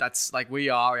think that's like we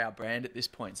are our brand at this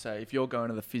point. So if you're going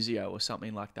to the physio or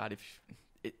something like that,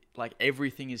 like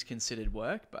everything is considered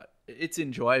work, but it's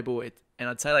enjoyable. And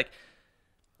I'd say like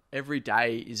every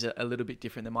day is a little bit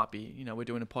different. There might be, we're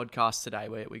doing a podcast today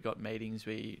where we got meetings.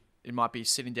 It might be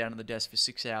sitting down on the desk for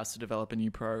 6 hours to develop a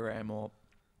new program or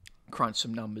crunch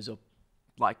some numbers or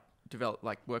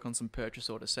work on some purchase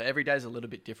orders. So every day is a little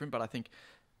bit different, but I think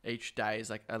each day is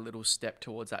like a little step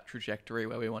towards that trajectory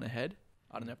where we want to head.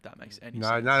 I don't know if that makes any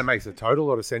sense. No, it makes a total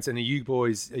lot of sense. And are you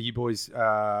boys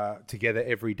together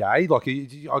every day? Like,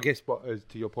 I guess to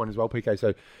your point as well, PK.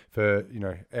 So for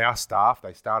our staff,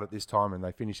 they start at this time and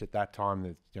they finish at that time.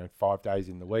 There's 5 days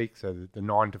in the week, so the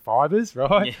 9-to-5ers,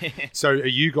 right? Yeah. So are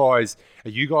you guys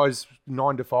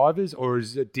 9-to-5ers, or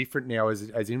is it different now as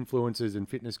influencers and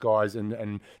fitness guys?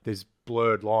 And there's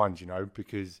blurred lines,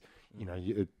 because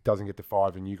it doesn't get to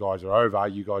 5 and you guys are over.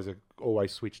 You guys are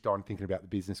always switched on thinking about the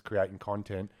business, creating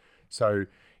content. So,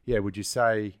 would you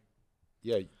say,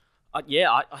 I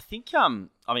think,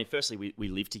 firstly, we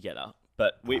live together,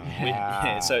 but we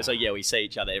see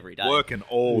each other every day. Working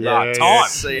all that time.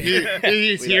 So,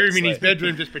 he's hear him in his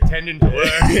bedroom just pretending to work.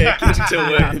 Getting to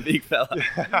work, big fella.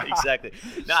 Exactly.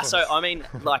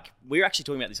 We were actually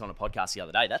talking about this on a podcast the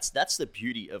other day. That's the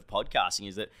beauty of podcasting,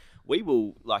 is that we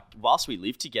will, whilst we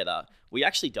live together, we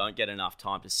actually don't get enough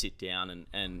time to sit down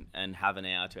and have an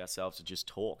hour to ourselves to just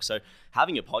talk. So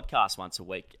having a podcast once a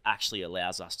week actually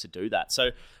allows us to do that. So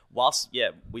whilst,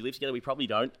 we live together, we probably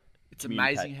don't. It's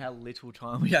amazing how little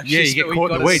time we actually you get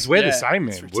caught in the weeds. We're the same,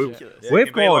 man.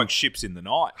 We've gone like ships in the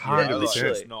night.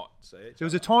 100%. There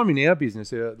was a time in our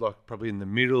business, probably in the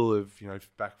middle of,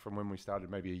 back from when we started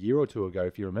maybe a year or two ago,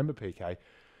 if you remember, PK,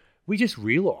 we just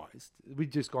realised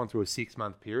we'd just gone through a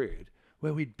 6-month period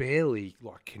where we'd barely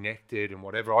connected and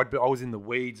whatever. I was in the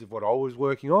weeds of what I was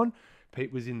working on.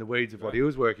 Pete was in the weeds of what he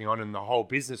was working on, and the whole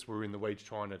business were in the weeds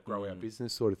trying to grow our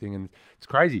business, sort of thing. And it's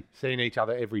crazy seeing each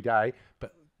other every day,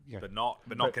 but not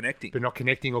connecting. But not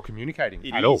connecting or communicating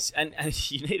it at is. all.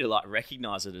 And you need to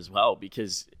recognise it as well,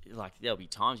 because there'll be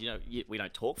times we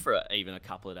don't talk for even a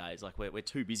couple of days. Like we're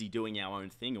too busy doing our own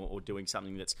thing or doing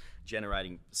something that's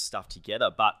generating stuff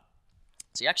together. But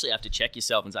so you actually have to check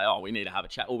yourself and say, oh, we need to have a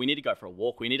chat, or we need to go for a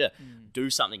walk. We need to do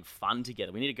something fun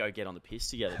together. We need to go get on the piss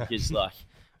together, because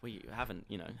we haven't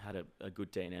had a good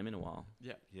D&M in a while.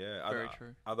 Yeah, very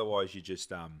true. Otherwise, you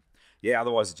just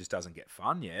otherwise it just doesn't get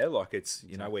fun. Yeah, it's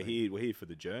we're here for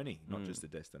the journey, not just the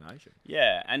destination.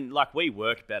 Yeah, and we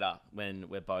work better when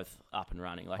we're both up and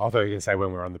running. I thought you were going to say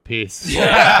when we're on the piss.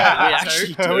 Yeah, we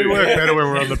actually do. We work better when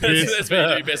we're on the piss. That's what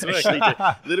you do best work.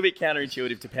 A little bit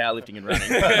counterintuitive to powerlifting and running.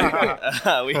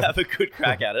 We have a good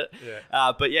crack at it.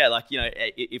 Yeah. But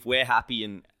if we're happy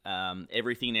and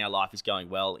everything in our life is going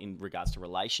well in regards to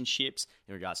relationships,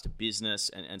 in regards to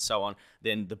business and so on,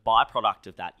 then the byproduct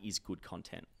of that is good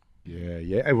content.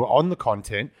 Yeah. And on the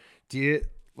content, do you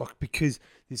because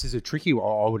this is I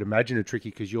would imagine a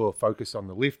tricky, because you're focused on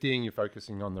the lifting, you're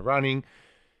focusing on the running.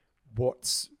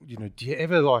 do you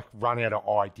ever like run out of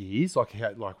ideas,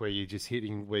 like where you're just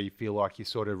hitting, where you feel like you're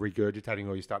sort of regurgitating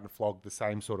or you're starting to flog the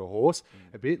same sort of horse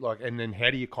a bit, like, and then how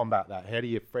do you combat that? How do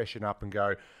you freshen up and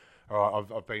go, all right,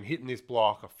 I've been hitting this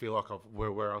block, I feel like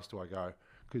where else do I go?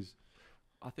 Because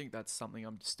I think that's something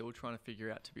I'm still trying to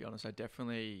figure out, to be honest. I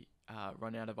definitely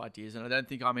run out of ideas, and I don't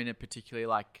think I'm in a particularly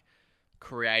like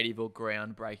creative or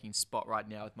groundbreaking spot right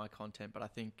now with my content, but I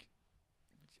think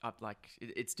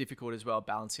it's difficult as well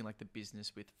balancing like the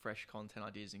business with fresh content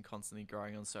ideas and constantly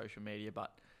growing on social media.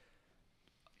 But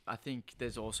I think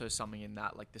there's also something in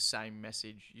that, like the same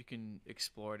message, you can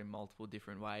explore it in multiple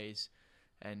different ways.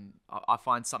 And I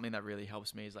find something that really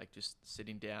helps me is like just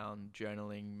sitting down,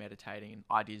 journaling, meditating, and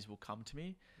ideas will come to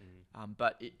me.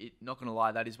 But not going to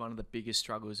lie, that is one of the biggest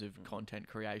struggles of content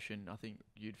creation. I think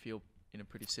you'd feel in a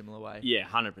pretty similar way. Yeah,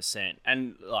 100%.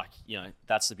 And like,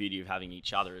 that's the beauty of having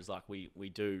each other is like we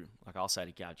do, like I'll say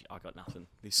to Gouge, I got nothing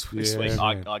this week.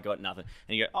 I got nothing.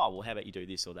 And you go, oh, well, how about you do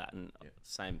this or that? And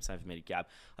same for me to Gab.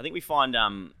 I think we find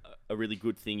a really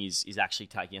good thing is actually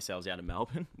taking ourselves out of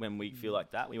Melbourne when we feel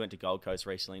like that. We went to Gold Coast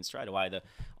recently and straight away the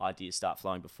ideas start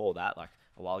flowing. Before that, like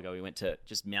a while ago, we went to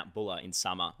just Mount Buller in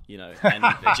summer, and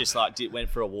it just like went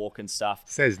for a walk and stuff.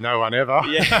 Says no one ever.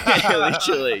 Yeah,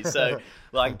 literally. So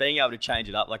like being able to change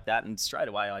it up like that, and straight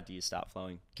away ideas start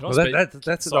flowing. Can I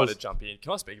to jump in?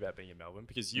 Can I speak about being in Melbourne?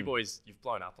 Because you boys, you've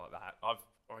blown up like that. I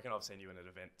reckon I've seen you in an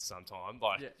event sometime,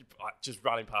 like just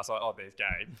running past, like, oh, there's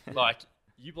Gabe. Like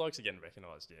you blokes are getting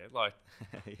recognised, yeah. Like,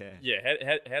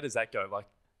 how does that go? Like,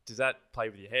 does that play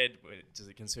with your head? Does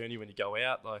it concern you when you go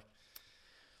out? Like,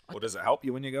 or does it help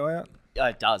you when you go out?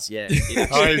 It does, yeah.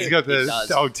 He's got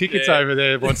the old tickets over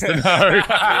there. Wants to know.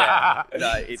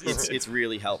 No, it's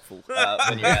really helpful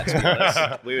when you're out. To be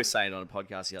honest. We were saying on a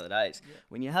podcast the other day,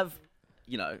 when you have,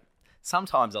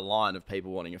 sometimes a line of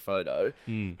people wanting a photo,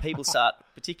 people start,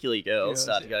 particularly girls,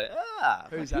 start to go,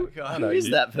 who's that guy? Who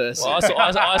is that person? Well,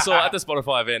 I saw at the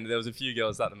Spotify event, there was a few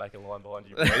girls starting to make a line behind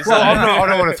you. Boys. Well, I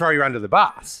don't want to throw you under the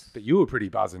bus, but you were pretty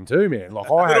buzzing too, man.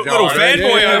 Like I had little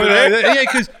fanboy over there.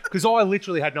 Yeah, because I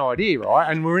literally had no idea, right?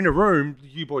 And we're in a room,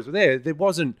 you boys were there. There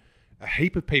wasn't a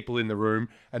heap of people in the room,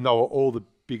 and they were all the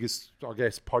biggest, I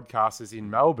guess, podcasters in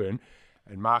Melbourne.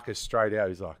 And Marcus straight out,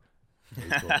 he's like,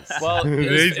 these boys. Well,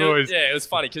 these boys. It was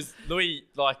funny because Louis,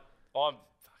 like, I'm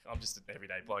just an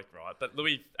everyday bloke, right? But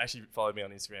Louis actually followed me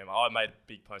on Instagram. I made a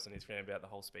big post on Instagram about the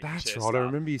whole speak. That's share right. stuff. I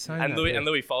remember you saying and that. Louis, and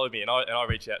Louis followed me, and I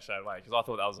reached out straight away because I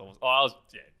thought that was awesome. I was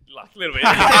like a little bit.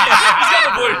 He's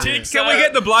got the blue tick. Can we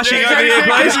get the blushing over here,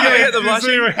 please? Can we get the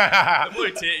blushing?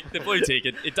 The blue tick.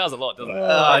 It does a lot, doesn't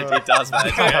it? It does,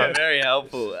 mate. Yeah, very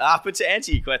helpful. But to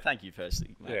answer your question, thank you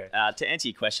firstly. Mate. To answer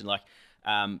your question, like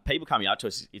people coming up to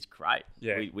us, it's great.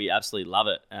 Yeah, we absolutely love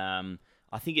it.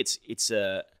 I think it's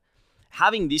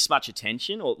having this much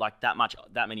attention or like that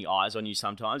many eyes on you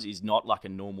sometimes is not like a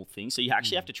normal thing. So you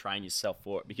actually have to train yourself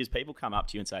for it because people come up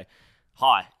to you and say,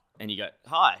 hi. And you go,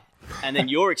 hi. And then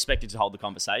you're expected to hold the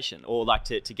conversation or like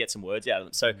to get some words out of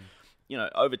them. So,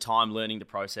 over time, learning the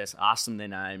process, ask them their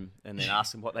name and then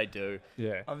ask them what they do.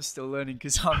 Yeah. I'm still learning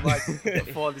because I'm like,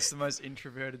 before this, the most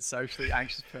introverted, socially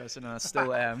anxious person, and I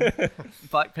still am.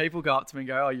 But people go up to me and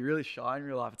go, oh, you're really shy in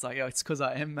real life. It's like, oh, it's because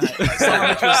I am, mate. Like someone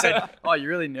literally said, oh, you're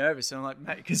really nervous. And I'm like,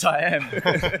 mate, because I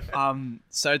am.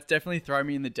 So it's definitely thrown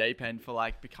me in the deep end for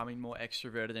like becoming more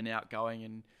extroverted and outgoing.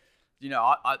 And,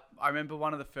 I remember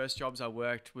one of the first jobs I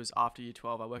worked was after year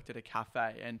 12. I worked at a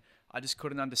cafe and I just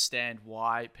couldn't understand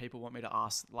why people want me to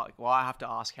ask, like, why I have to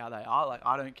ask how they are. Like,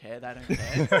 I don't care. They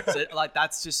don't care. So, like,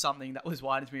 that's just something that was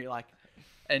wired to me. Like,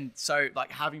 and so,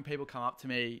 like, having people come up to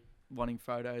me wanting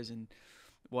photos and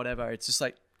whatever, it's just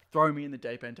like throw me in the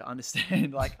deep end to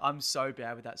understand. Like, I'm so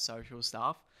bad with that social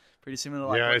stuff. Pretty similar to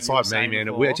like, it's like me, man.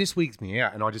 It just wigs me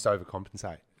out and I just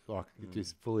overcompensate. Like, it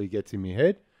just fully gets in my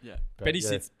head. Yeah. Benny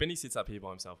sits up here by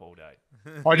himself all day.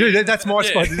 I do. That's my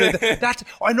spot.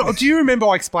 I know. Do you remember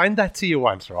I explained that to you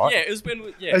once, right? Yeah, it was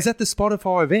when. It was at the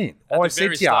Spotify event. I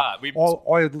said to you,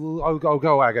 I'll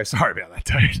go away. I go, sorry about that,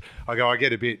 dude. I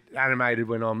get a bit animated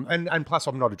when I'm, and plus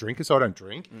I'm not a drinker, so I don't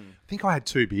drink. I think I had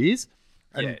 2 beers.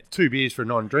 And 2 beers for a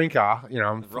non-drinker,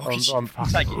 I'm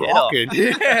fucking rocking.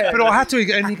 But I had to.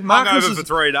 And Marcus was for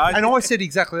 3 days. And I said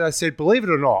exactly. I said, believe it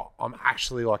or not, I'm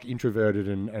actually like introverted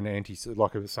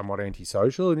and somewhat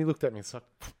antisocial. And he looked at me and said,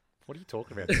 "What are you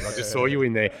talking about? Dude? I just saw you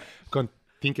in there. Gone,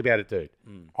 think about it, dude.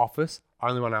 Office,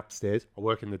 only one upstairs. I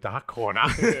work in the dark corner.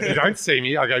 You don't see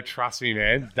me. I go, trust me,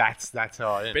 man. That's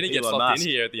how I am." Benny gets locked in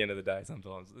here at the end of the day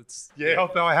sometimes.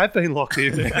 I have been locked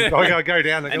in. I go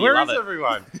down and go, where is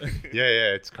everyone?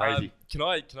 Yeah, it's crazy. Can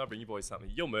I bring you boys something?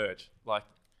 Your merch, like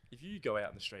if you go out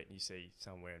in the street and you see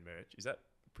someone wearing merch, is that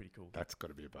pretty cool. That's got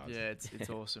to be a buzz. Yeah, it's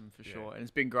awesome for sure. And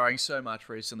it's been growing so much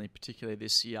recently, particularly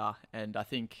this year. And I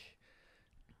think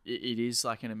it is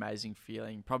like an amazing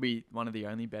feeling. Probably one of the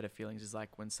only better feelings is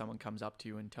like when someone comes up to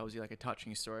you and tells you like a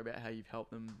touching story about how you've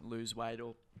helped them lose weight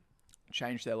or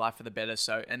change their life for the better.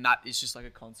 So, and that is just like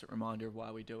a constant reminder of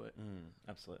why we do it.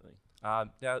 Absolutely.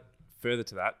 Now, further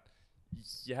to that,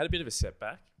 you had a bit of a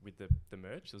setback with the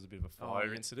merch. There was a bit of a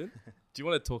fire incident. Do you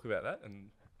want to talk about that? And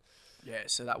Yeah,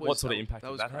 so that was what sort of impact that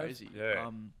did was that have? crazy. Yeah.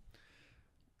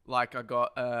 Like I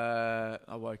got,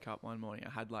 I woke up one morning.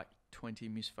 I had like 20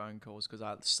 missed phone calls because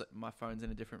my phone's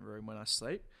in a different room when I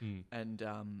sleep, and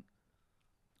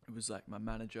it was like my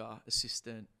manager,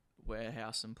 assistant,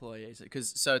 warehouse employees.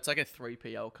 So it's like a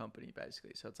 3PL company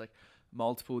basically. So it's like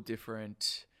multiple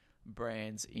different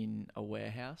brands in a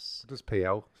warehouse. What does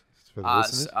PL for the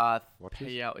listeners?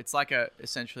 PL. It's like a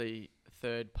essentially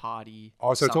third party.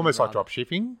 Oh, so it's almost like rather. drop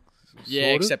shipping? Yeah,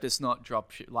 sort of? except it's not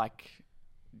drop ship. Like,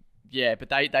 yeah, but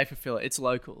they fulfill it. It's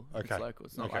local. Okay. It's local.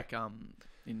 It's not like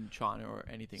in China or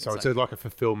anything. So it's like, like a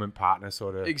fulfillment partner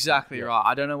sort of. exactly right.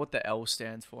 I don't know what the L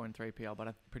stands for in 3PL, but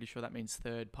I'm pretty sure that means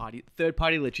third party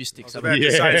logistics. I was about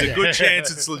to say it's a good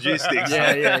chance it's logistics.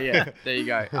 Yeah. There you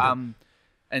go.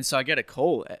 And so I get a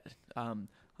call.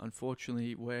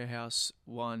 Unfortunately, warehouse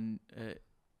 1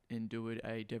 endured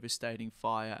a devastating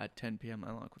fire at 10 p.m.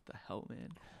 I'm like, what the hell, man?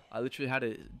 I literally had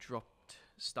a dropped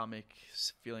stomach,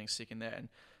 feeling sick in there, and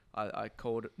I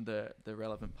called the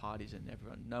relevant parties, and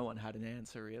no one had an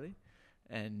answer really.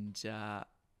 And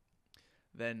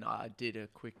then I did a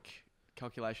quick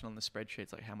calculation on the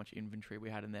spreadsheets, like how much inventory we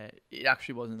had in there. It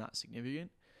actually wasn't that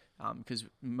significant because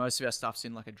most of our stuff's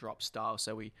in like a drop style,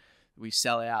 so we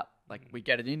sell out, like we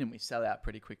get it in and we sell out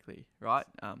pretty quickly, right?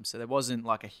 So there wasn't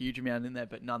like a huge amount in there,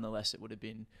 but nonetheless it would have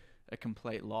been a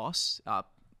complete loss.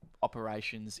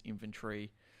 Operations,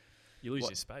 inventory. You lose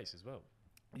your space as well.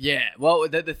 Yeah, well,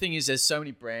 the thing is, there's so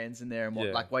many brands in there, and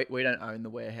Yeah. like we don't own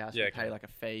the warehouse. Yeah, We pay okay. like a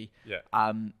fee. Yeah.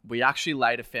 We actually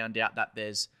later found out that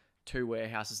there's 2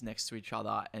 warehouses next to each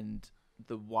other, and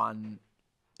the one,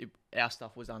 our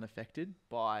stuff was unaffected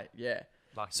by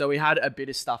Lucky. So we had a bit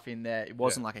of stuff in there. It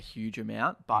wasn't like a huge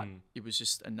amount, but it was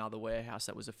just another warehouse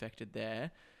that was affected there.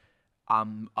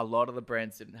 A lot of the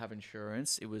brands didn't have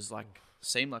insurance. It was like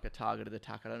seemed like a targeted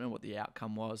attack. I don't know what the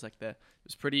outcome was. Like it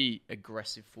was pretty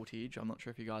aggressive footage. I'm not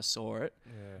sure if you guys saw it.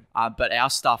 Yeah. But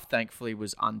our stuff thankfully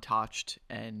was untouched,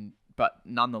 but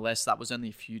nonetheless that was only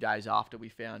a few days after we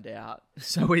found out.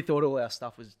 So we thought all our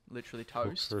stuff was literally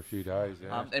toast. For a few days,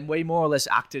 yeah. And we more or less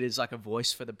acted as like a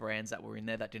voice for the brands that were in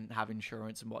there that didn't have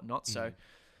insurance and whatnot. So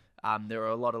there were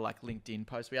a lot of like LinkedIn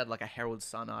posts. We had like a Herald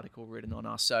Sun article written on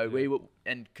us. So we were,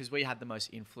 and because we had the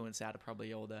most influence out of probably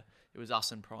it was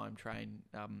us and Prime Train.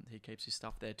 He keeps his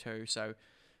stuff there too. So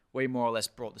we more or less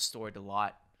brought the story to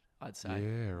light, I'd say.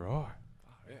 Yeah, right.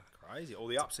 Crazy. All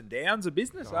the ups and downs of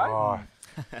business, eh? Oh,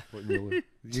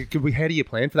 how do you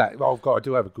plan for that? Well, God, I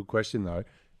do have a good question though.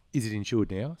 Is it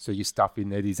insured now? So your stuff in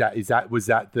there, was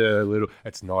that the little?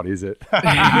 It's not, is it?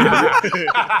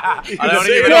 I don't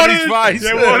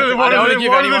want to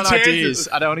give anyone ideas.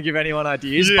 I don't want to give anyone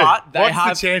ideas, but they What's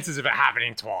have. the chances of it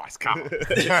happening twice? Come on.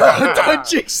 Don't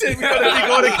jinx it. We've got a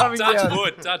big order coming down.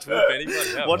 Touch wood, Benny. Bloody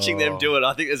hell. Watching them do it,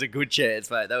 I think there's a good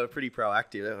chance, mate. They were pretty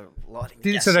proactive. They were lighting So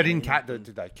they gasoline. didn't catch? Did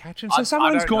they catch him? I So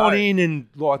someone's don't gone know. in and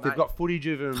like they've got footage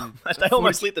of him. They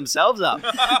almost lit themselves up.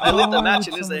 They lit the match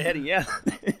and as they're heading out.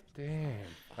 Damn,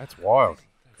 that's wild.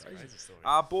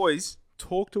 Boys,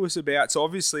 talk to us about. So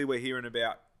obviously we're hearing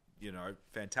about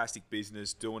fantastic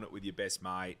business, doing it with your best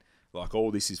mate. Like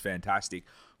all this is fantastic.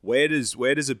 Where does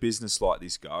a business like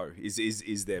this go?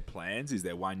 Is there plans? Is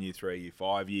there 1 year, 3 year,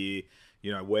 5 year?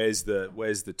 Where's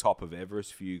the top of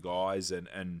Everest for you guys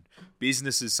and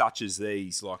businesses such as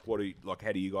these? Like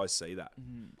how do you guys see that?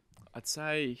 I'd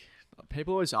say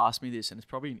people always ask me this, and it's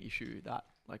probably an issue that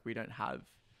like we don't have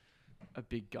a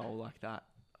big goal like that.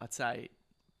 I'd say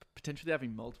potentially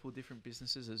having multiple different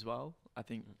businesses as well. I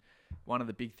think one of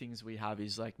the big things we have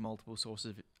is like multiple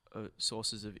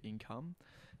sources of income.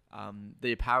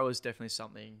 The apparel is definitely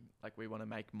something like we want to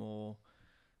make more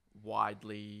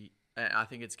widely. And I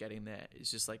think it's getting there.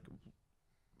 It's just like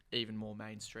even more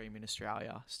mainstream in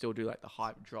Australia. Still do like the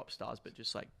hype drop stars, but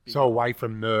just like bigger. So away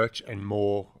from merch and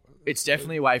more. It's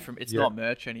definitely away from. It's Yeah. not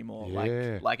merch anymore.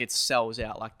 Yeah. Like it sells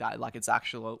out like that. Like it's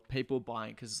actual people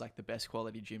buying because it's like the best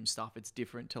quality gym stuff. It's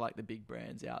different to like the big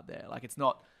brands out there. Like it's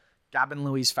not Gavin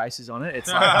Louis' faces on it. It's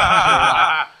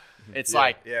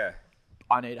like, Yeah.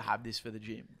 I need to have this for the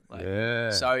gym. Like, Yeah.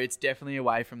 So it's definitely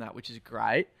away from that, which is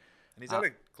great. And is that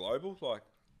a global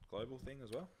thing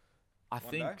as well? I day?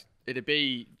 think it'd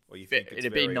be Or you think it's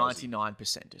it'd be very Aussie?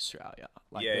 99% Australia.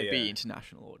 Like Yeah, there'd be yeah.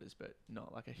 international orders, but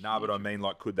not like a. No, but I huge- mean,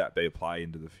 like, could that be a play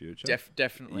into the future?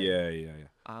 definitely. Yeah.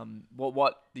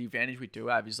 What the advantage we do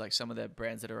have is like some of the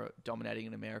brands that are dominating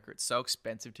in America. It's so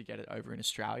expensive to get it over in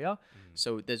Australia,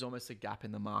 so there's almost a gap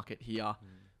in the market here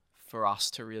for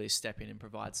us to really step in and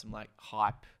provide some like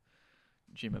hype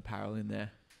gym apparel in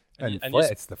there. And, And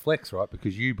it's the flex, right?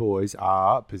 Because you boys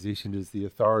are positioned as the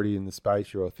authority in the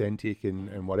space. You're authentic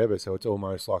and whatever. So it's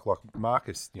almost like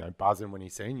Marcus, buzzing when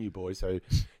he's seen you boys. So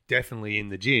definitely in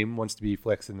the gym wants to be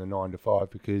flexing the 9 to 5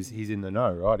 because he's in the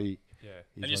know, right? Yeah,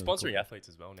 he's and you're one of the sponsoring cool- athletes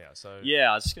as well now. So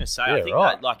Yeah, I was just going to say, Yeah, I think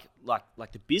right. that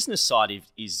like the business side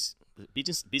is the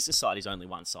business side is only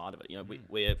one side of it.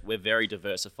 We're very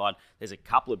diversified. There's a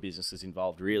couple of businesses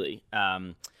involved, really.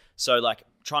 So like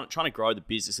trying to grow the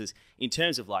businesses in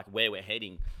terms of like where we're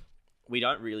heading, we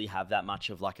don't really have that much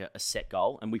of like a set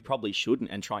goal, and we probably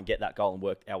shouldn't, and try and get that goal and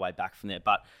work our way back from there.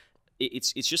 But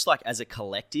it's just like as a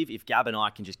collective, if Gab and I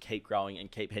can just keep growing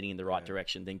and keep heading in the right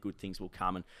direction, then good things will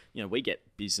come. And we get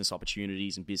business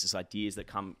opportunities and business ideas that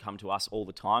come to us all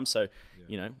the time. So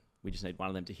we just need one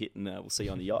of them to hit, and we'll see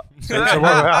you on the yacht. So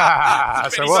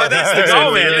what? So that's the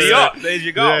goal, man. The yacht. There's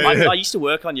your goal. I used to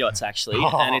work on yachts actually,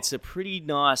 and it's a pretty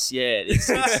nice. Yeah, it's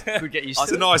Could get you.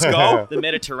 That's a nice goal. the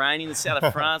Mediterranean, the south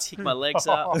of France. Kick my legs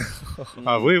up.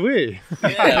 We.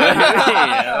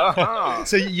 Yeah.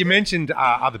 So you mentioned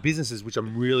other businesses, which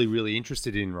I'm really, really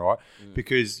interested in, right?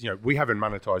 Because we haven't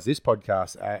monetized this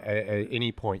podcast at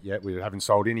any point yet. We haven't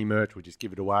sold any merch. We just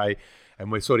give it away,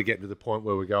 and we're sort of getting to the point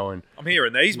where we're going. I'm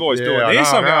hearing these boys doing I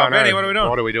this. know, I'm I going, know. Benny, what are we doing?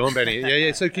 What are we doing, Benny?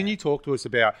 Yeah. So can you talk to us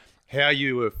about how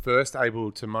you were first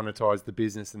able to monetize the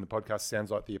business? And the podcast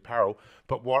sounds like the apparel,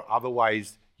 but what other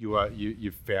ways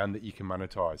you've found that you can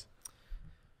monetize?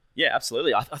 Yeah,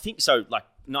 absolutely. I think so. Like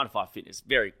NineToFive Fitness,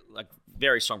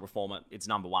 very strong performer. It's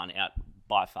number one out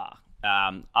by far.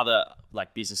 Other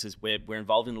like businesses, we're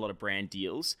involved in a lot of brand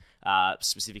deals.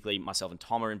 Specifically, myself and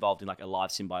Tom are involved in like a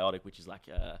Live Symbiotic, which is like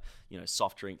a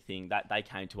soft drink thing that they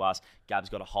came to us. Gab's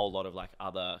got a whole lot of like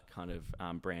other kind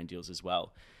of brand deals as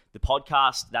well. The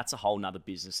podcast, that's a whole nother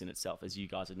business in itself, as you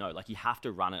guys would know. Like you have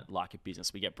to run it like a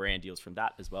business. We get brand deals from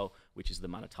that as well, which is the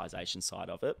monetization side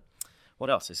of it. What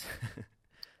else is?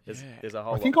 There's a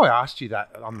whole. I think I asked you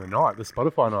that on the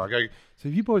Spotify night. I go, so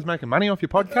you boys making money off your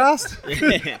podcast?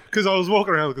 Because I was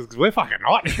walking around because we're fucking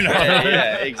hot.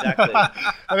 Yeah, exactly.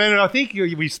 And then I think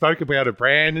we spoke about a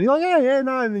brand, and you're like,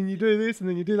 no, and then you do this, and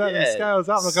then you do that, and it scales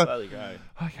up. And I go, slowly go.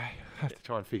 okay, I have to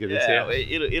try and figure this Yeah, out.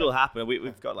 it'll happen.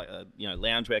 We've got like a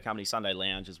loungewear company, Sunday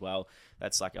Lounge as well.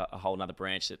 That's like a whole nother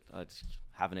branch that I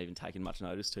haven't even taken much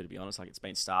notice to be honest. Like it's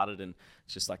been started, and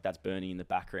it's just like that's burning in the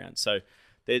background. So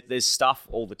there's stuff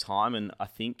all the time, and I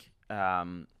think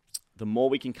the more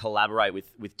we can collaborate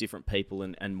with different people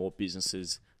and more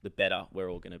businesses, the better we're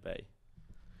all going to be.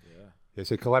 Yeah,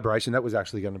 so collaboration, that was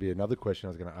actually going to be another question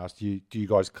I was going to ask. Do you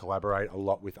guys collaborate a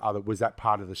lot with other, was that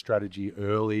part of the strategy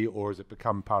early, or has it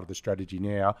become part of the strategy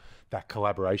now, that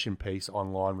collaboration piece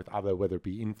online with other, whether it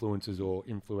be influencers or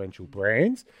influential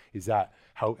brands? Has that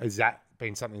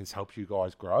been something that's helped you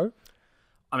guys grow?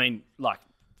 I mean, like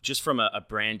just from a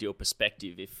brand deal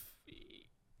perspective,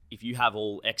 if you have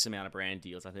all X amount of brand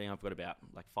deals, I think I've got about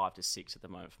like 5 to 6 at the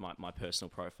moment for my personal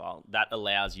profile. That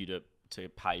allows you to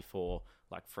pay for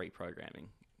like free programming.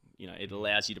 It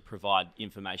allows you to provide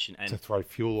information and To throw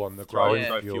fuel on the throw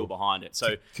growth, fuel behind it.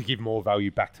 So to give more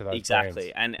value back to those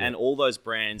exactly, brands. and all those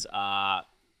brands are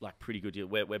like pretty good deal.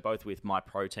 We're both with My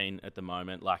Protein at the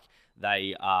moment. Like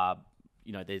they are,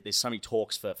 there's so many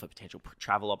talks for potential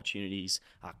travel opportunities,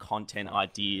 content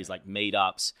ideas like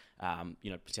meetups,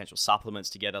 potential supplements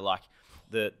together. Like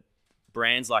the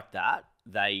brands like that,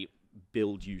 they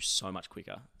build you so much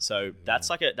quicker. So that's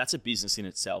a business in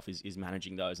itself is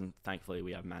managing those, and thankfully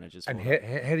we have managers. And for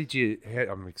how did you?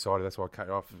 I'm excited. That's why I cut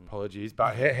you off. Apologies,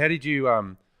 but how did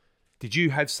you? Did you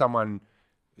have someone?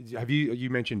 Have you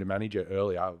mentioned a manager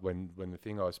earlier when the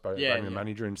thing I spoke about the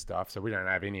manager and stuff? So we don't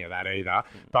have any of that either.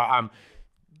 But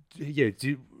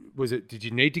did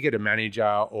you need to get a manager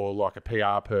or like a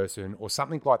PR person or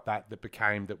something like that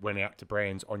that went out to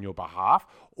brands on your behalf,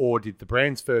 or did the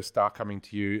brands first start coming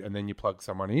to you and then you plug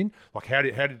someone in? Like how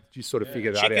did you sort of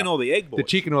figure that out? Chicken or the egg, boys? The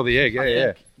chicken or the egg?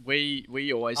 Yeah.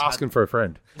 We always Asking for a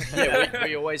friend.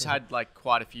 we always had like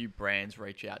quite a few brands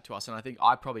reach out to us, and I think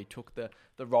I probably took the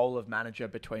role of manager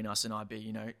between us, and I'd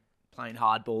be playing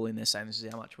hardball in there, saying this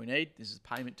is how much we need, this is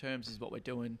payment terms, this is what we're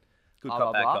doing. Good blah, cop,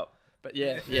 blah, bad blah. cop. But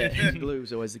Blue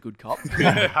was always the good cop.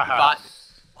 But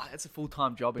it's a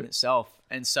full-time job in itself,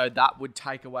 and so that would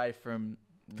take away from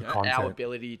our content.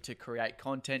 ability to create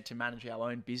content, to manage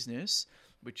our own business.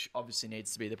 which obviously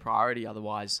needs to be the priority.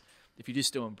 Otherwise, if you're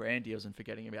just doing brand deals and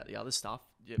forgetting about the other stuff,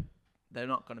 they're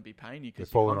not going to be paying you They're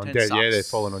because falling on deaf. Yeah, they're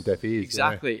falling on deaf ears.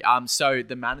 Exactly. So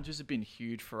the managers have been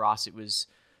huge for us.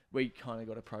 We kind of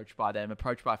got approached by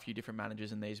a few different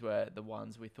managers, and these were the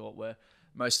ones we thought were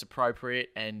most appropriate,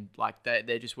 and like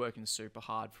they're just working super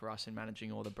hard for us in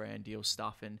managing all the brand deal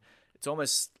stuff. And it's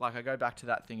almost like I go back to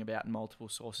that thing about multiple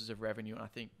sources of revenue, and I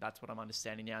think that's what I'm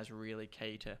understanding now is really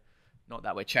key to, not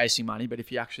that we're chasing money, but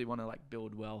if you actually want to like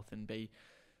build wealth and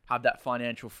have that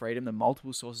financial freedom, the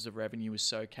multiple sources of revenue is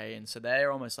so key. And so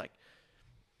they're almost like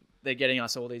they're getting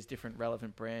us all these different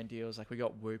relevant brand deals. Like we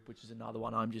got Whoop, which is another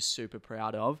one I'm just super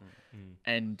proud of,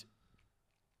 and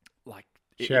like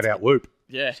shout out Whoop.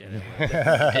 Yeah,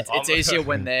 it's easier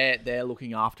when they're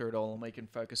looking after it all, and we can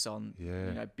focus on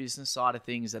business side of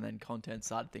things and then content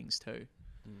side of things too.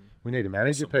 We need a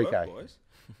manager, PK. Boys.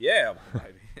 Yeah,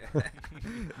 maybe.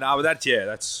 No, but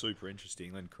that's super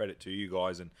interesting. And credit to you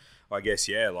guys. And I guess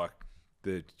you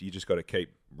just got to keep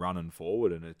running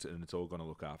forward, and it's all going to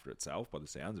look after itself by the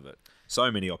sounds of it.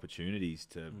 So many opportunities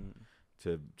to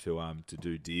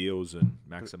do deals and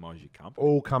maximize your company.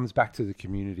 All comes back to the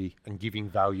community and giving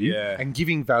value, and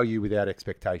giving value without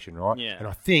expectation, right? Yeah. And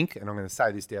I think, and I'm going to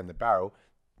say this down the barrel,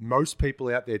 most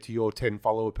people out there, to your 10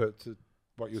 follower, to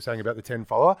what you're saying about the 10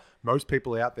 follower, most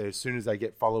people out there, as soon as they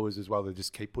get followers as well, they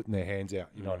just keep putting their hands out.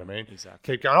 You know what I mean?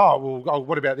 Exactly. Keep going,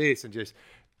 what about this? And just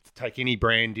take any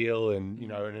brand deal, and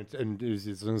and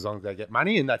as long as they get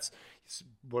money, and that's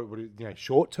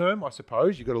short term, I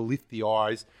suppose. You got to lift the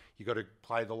eyes. You got to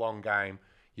play the long game.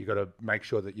 You got to make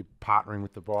sure that you're partnering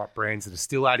with the right brands that are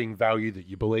still adding value, that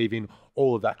you believe in,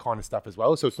 all of that kind of stuff as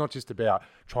well. So it's not just about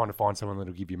trying to find someone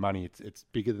that'll give you money. It's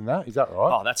bigger than that. Is that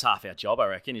right? Oh, that's half our job, I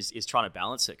reckon, is trying to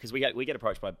balance it, because we get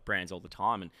approached by brands all the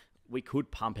time, and we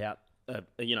could pump out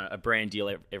a brand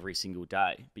deal every single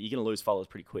day, but you're going to lose followers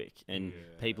pretty quick, and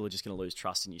people are just going to lose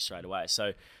trust in you straight away.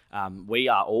 So we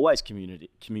are always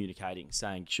communicating,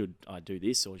 saying, should I do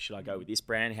this, or should I go with this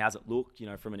brand? How's it look,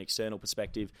 from an external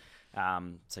perspective?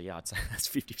 I'd say that's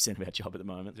 50% of our job at the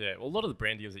moment. Yeah, well, a lot of the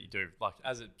brand deals that you do, like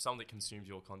someone that consumes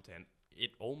your content,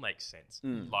 it all makes sense.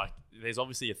 Like, there's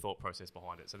obviously a thought process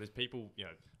behind it. So there's people,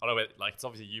 I don't know, it's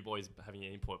obviously you boys having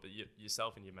an input, but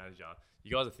yourself and your manager,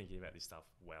 you guys are thinking about this stuff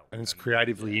well. And it's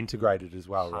creatively integrated as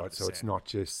well, right? 100%. So it's not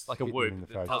just like a hitting Whoop in the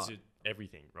that face. tells you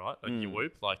everything, right? Like your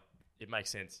Whoop, like it makes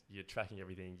sense. You're tracking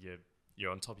everything.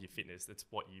 You're on top of your fitness. That's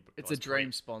what you. It's a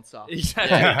dream sponsor.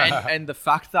 Exactly. and the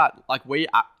fact that like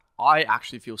I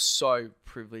actually feel so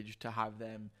privileged to have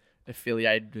them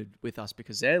affiliated with us,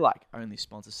 because they're like only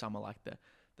sponsor some of like the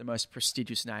most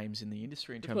prestigious names in the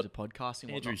industry in terms of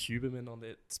podcasting. Andrew Huberman on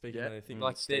there speaking on their thing.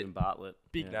 Like Stephen Bartlett.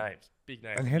 Big names.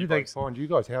 And how did they find you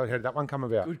guys? How did that one come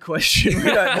about? Good question.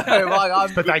 We don't know.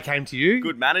 But they came to you?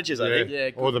 Good managers, I think.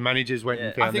 Yeah, or the managers went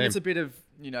and found I think them? it's a bit of,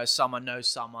 someone knows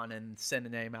someone and send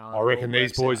an email. I reckon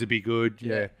these boys would be good.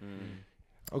 Yeah.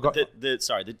 I've got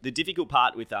The difficult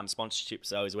part with sponsorships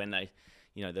though is when they,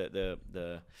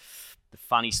 the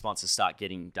funny sponsors start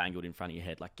getting dangled in front of your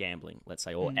head, like gambling, let's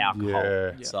say, or alcohol.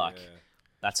 Yeah. It's like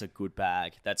that's a good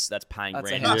bag. That's paying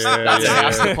rent. That's a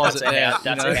house deposit.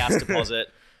 That's a house deposit.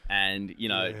 And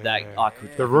that I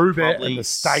could the Rubet probably and the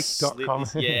steak.com.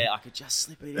 I could just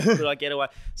slip it in. Could I get away?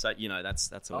 So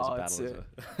that's always a battle.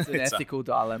 It's an ethical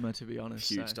dilemma, to be honest.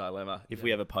 Huge dilemma. If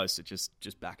we ever post it,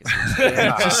 just back us.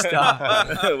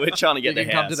 We're trying to get the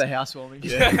house. Come to the housewarming.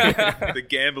 The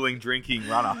gambling, drinking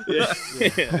runner.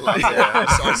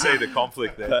 I see the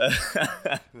conflict there.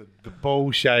 The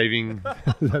ball shaving.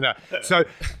 No. So I've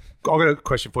got a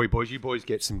question for you boys. You boys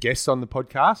get some guests on the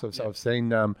podcast. I've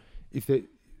seen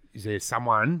is there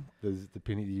someone, there's the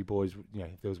opinion that you boys,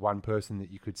 if there was one person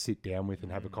that you could sit down with and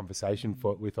have a conversation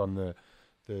with on the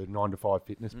 9to5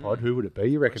 fitness pod, who would it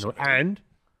be, you reckon? And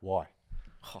why?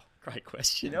 Oh, great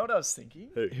question. You know what I was thinking?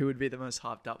 Who would be the most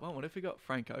hyped up one? What if we got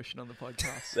Frank Ocean on the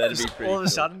podcast? That'd be pretty all of a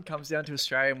sudden comes down to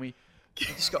Australia and we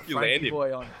just got Frankie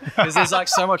Boy on. Because there's like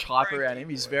so much hype around him.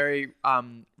 He's very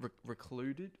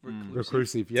reclusive.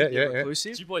 Reclusive, yeah.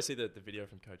 Did you boys see the video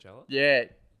from Coachella? Yeah.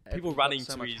 People running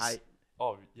to his... hate.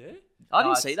 Oh, yeah? I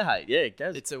didn't see the hate. Yeah, it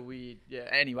goes. It's a weird... Yeah,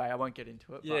 anyway, I won't get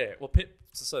into it. Yeah, well,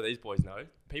 so these boys know,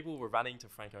 people were running to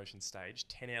Frank Ocean's stage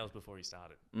 10 hours before he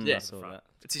started. Yeah, I saw that.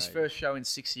 It's his first show in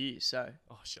 6 years, so...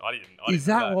 Oh, shit, I didn't Is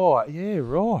that right? Yeah,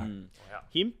 right. Wow.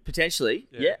 Him, potentially.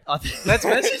 Yeah. I think Let's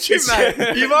message him,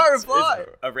 mate. You might reply.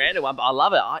 it's a random one, but I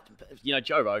love it.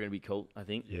 Joe Rogan would be cool, I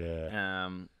think. Yeah.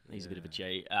 He's a bit of a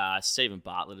G. Stephen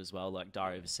Bartlett as well, like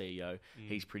Diary of a CEO.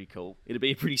 He's pretty cool. It'd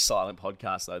be a pretty silent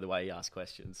podcast, though, the way he asks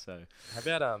questions. So, how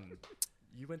about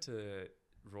you went to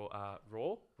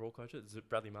Raw coach,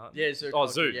 Bradley Martin. Yeah, Zoo. Oh,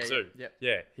 coach. Zoo, Yeah, Zoo. Yeah.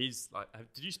 Yeah, he's like.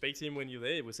 Did you speak to him when you were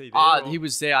there? Was he there? He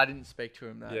was there. I didn't speak to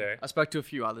him though. Yeah. I spoke to a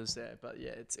few others there, but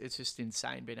yeah, it's just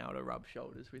insane being able to rub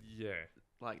shoulders with Yeah.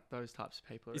 like those types of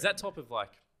people. Is around that type of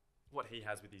like what he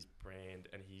has with his brand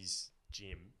and his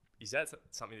gym? Is that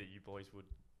something that you boys would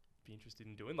be interested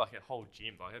in doing? Like a whole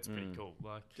gym, like that's pretty cool.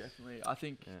 Like Definitely. I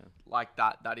think like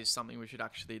that is something we should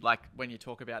actually, like when you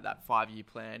talk about that 5-year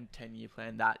plan, 10-year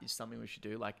plan, that is something we should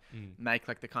do. Like make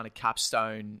like the kind of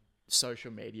capstone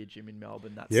social media gym in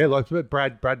Melbourne. That's like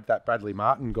that Bradley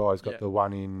Martin guy's got the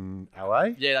one in LA.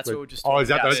 Yeah, that's what we're just Oh, is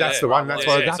that talking about. that's the one? That's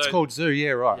that's so- called Zoo. Yeah,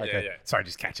 right. Yeah, Okay. yeah. Sorry,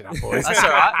 just catching up, boys. That's all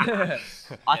right.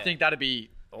 I think that'd be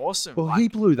awesome. Well, Like, he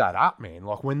blew that up, man.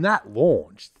 Like when that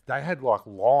launched, they had like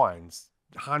lines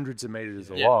hundreds of meters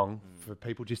along for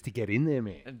people just to get in there,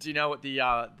 man. and do you know what the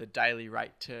daily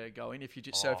rate to go in? If you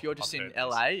just if you're just I've in heard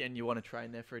this. LA and you want to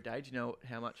train there for a day, do you know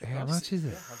how much? It How costs? much is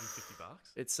it? $150.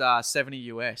 It's $70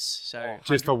 US. So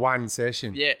Just for one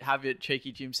session. yeah, have a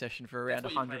cheeky gym session for around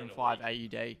That's what you're paying a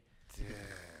 105 AUD.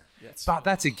 But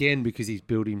that's again because he's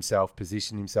built himself,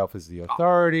 positioned himself as the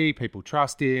authority. People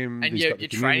trust him. And he's you're got the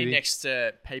training community. next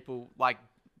to people like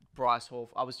Bryce Hall.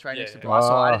 I was training next to Yeah. Bryce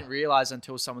Hall. I Ah. didn't realize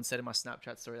until someone said in my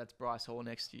Snapchat story that's Bryce Hall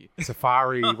next to you.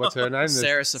 Safari. What's her name?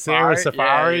 Sarah Safari. Sarah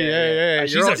Safari. Yeah.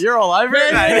 She's You're all over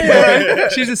it, mate. yeah,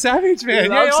 she's a savage, man. He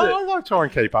Yeah, loves it. I like trying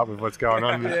to keep up with what's going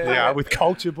on. With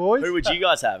culture, boys. Who would you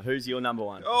guys have? Who's your number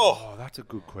one? Oh, that's a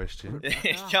good question.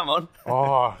 Come on.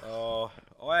 Oh,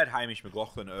 I had Hamish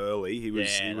McLaughlin early. He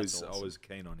was. Yeah, he was. that's I awesome. was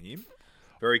keen on him.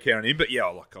 Very keen on him. But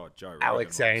yeah, Joe Rogan.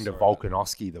 Alexander sorry.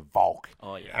 Volkanovski, the Volk.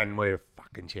 Oh, yeah. And we're a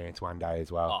fucking chance one day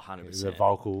as well. Oh, 100%. The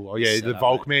Volkal. Oh, yeah, Set the up,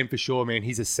 Volk, mate. man, for sure, man.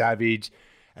 He's a savage.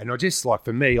 And I just, like,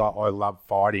 for me, I love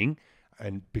fighting.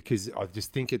 And because I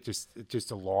just think it just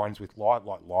aligns with life,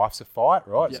 like life's a fight,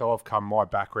 right? So my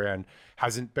background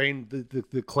hasn't been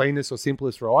the cleanest or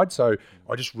simplest ride. So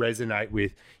I just resonate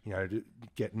with, to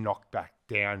get knocked back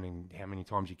down and how many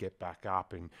times you get back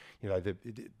up. And,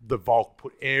 the Volk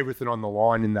put everything on the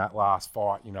line in that last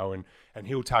fight, and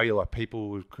he'll tell you, like, people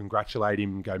will congratulate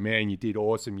him and go, man, you did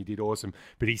awesome.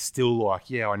 But he's still like,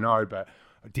 yeah, I know, but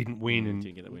I didn't win. And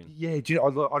Didn't get the win. yeah, I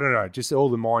don't know, just all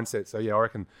the mindset. So, yeah, I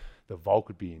reckon the Volk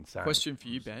would be insane. Question for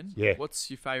you, Ben. Yeah. What's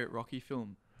your favourite Rocky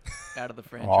film out of the Oh,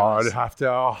 franchise? I'd have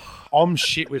to. I'm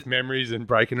shit with memories and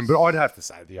breaking them, but I'd have to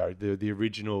say the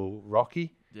original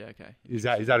Rocky. Yeah, okay. Is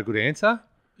that a good answer?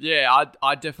 Yeah,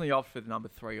 I'd definitely opt for the number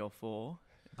 3 or 4.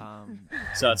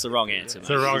 So it's the wrong answer. It's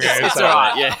the wrong answer. It's all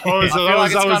right. Yeah. I feel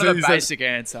like it's kind of a basic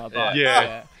answer, but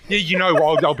Yeah. Yeah,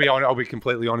 I'll be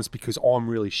completely honest because I'm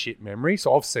really shit memory,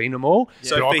 so I've seen them all.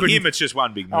 So but I for couldn't- him, it's just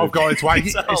one big move. Oh god, it's way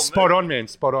all spot on, man.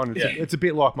 Spot on. It's a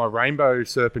bit like my rainbow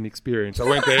serpent experience. I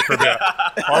went there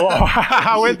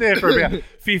for about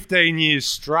 15 years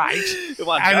straight,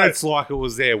 One and go. it's like it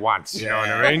was there once. You know what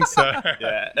I mean? So,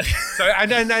 Yeah. so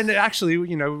and actually,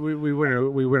 we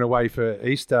went away for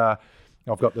Easter.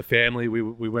 I've got the family.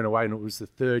 We went away, and it was the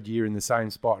 3rd year in the same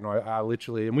spot. And I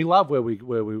literally, and we love where we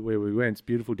went. It's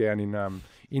beautiful down in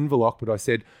Inverloch. But I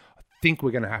said, I think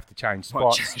we're going to have to change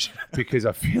spots because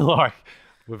I feel like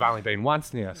we've only been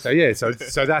once now. So yeah, so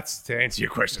that's to answer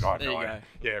your question. I There you know. go.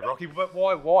 Yeah, Rocky. But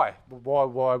why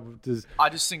does? I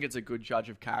just think it's a good judge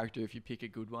of character if you pick a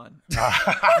good one.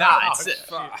 It's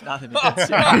nothing against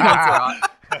you.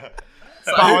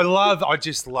 That's all right. But I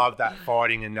just love that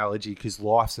fighting analogy because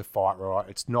life's a fight, right?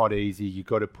 It's not easy. You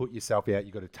got to put yourself out.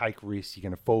 You got to take risks. You're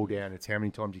going to fall down. It's how many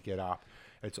times you get up.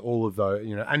 It's all of those,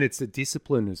 and it's a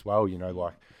discipline as well.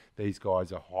 Like these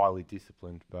guys are highly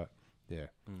disciplined. But yeah,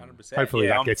 100%. hopefully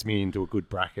Yeah, that I'm- gets me into a good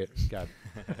bracket. Gab.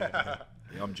 Yeah,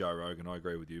 I'm Joe Rogan. I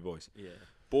agree with you, boys. Yeah.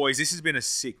 Boys, this has been a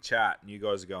sick chat, and you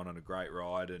guys are going on a great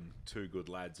ride, and 2 good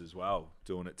lads as well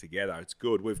doing it together. It's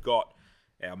good. We've got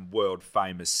our world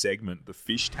famous segment, the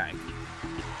fish tank.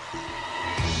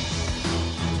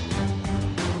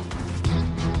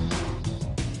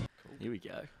 Here we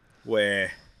go.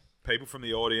 Where people from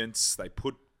the audience, they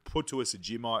put to us a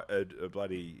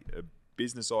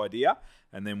business idea,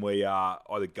 and then we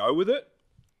either go with it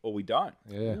or we don't,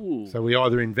 Yeah. So we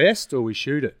either invest or we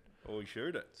shoot it. or we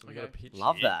shoot it. We got a pitch.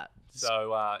 Love here. that. So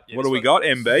What this do we one- got,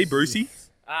 MB, Brucey?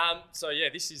 So yeah,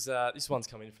 this one's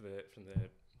coming from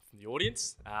the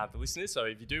audience, the listeners. So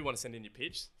if you do want to send in your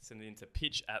pitch, send it in to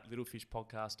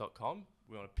pitch@littlefishpodcast.com.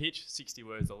 We want to pitch 60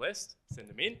 words or less. Send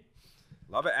them in.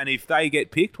 Love it. And if they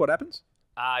get picked, what happens?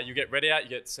 You get read out. You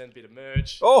get sent a bit of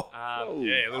merch. Oh.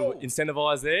 Yeah, a little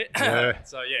incentivise there. Yeah.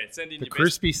 So yeah, send in The your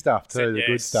crispy stuff too, send, the yeah,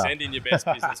 good stuff. Send in your best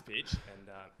business pitch, and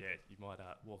you might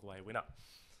walk away a winner.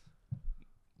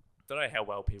 Don't know how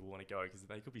well people want to go because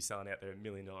they could be selling out their $1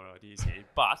 million ideas here,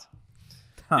 but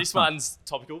This one's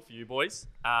topical for you boys.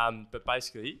 But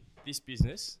basically, this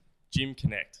business, Gym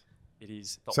Connect, it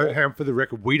is. For the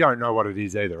record, we don't know what it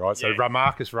is either, right? So Yeah.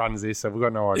 Marcus runs this, so we've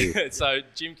got no idea. So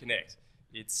Gym Connect,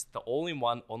 it's the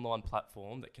all-in-one online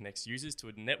platform that connects users to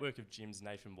a network of gyms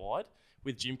nationwide.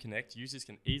 With Gym Connect, users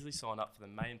can easily sign up for the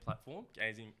main platform,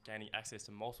 gaining access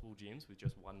to multiple gyms with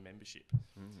just one membership.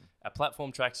 Our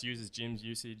platform tracks users' gyms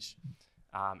usage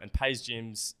and pays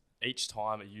gyms each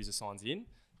time a user signs in.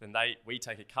 Then we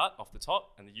take a cut off the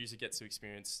top, and the user gets to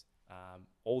experience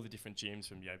all the different gyms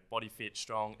from Body Fit,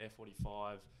 Strong,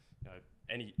 F45,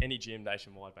 any gym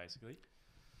nationwide basically.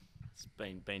 It's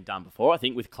been done before, I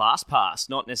think, with ClassPass,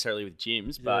 not necessarily with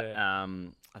gyms, but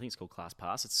I think it's called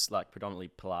ClassPass. It's like predominantly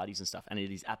Pilates and stuff, and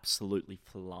it is absolutely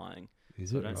flying.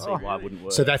 Is So it? I don't see why it wouldn't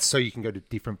work. So that's so you can go to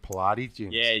different Pilates gyms?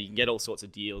 Yeah, you can get all sorts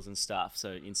of deals and stuff.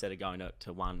 So instead of going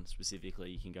to one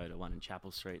specifically, you can go to one in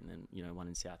Chapel Street and then one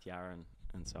in South Yarra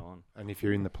and so on. And if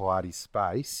you're in the Pilates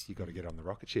space, you got to get on the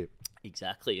rocket ship.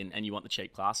 Exactly, and you want the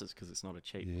cheap classes because it's not a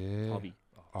cheap hobby.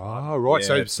 Oh, right. Yeah,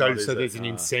 so it's not, there's is it? an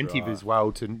incentive as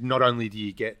well to not only do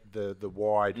you get the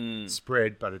wide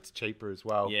spread, but it's cheaper as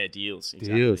well. Yeah, deals.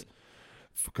 Exactly. Deals.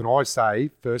 Can I say,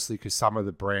 firstly, because some of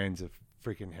the brands are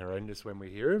freaking horrendous when we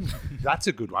hear them, that's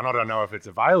a good one. I don't know if it's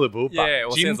available, but Yeah,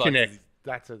 well, Gym sounds like Connect,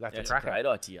 that's a That's a cracker. great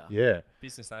idea. Yeah.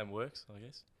 Business name works, I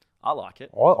guess. I like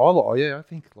it. I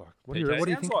think, like, what do you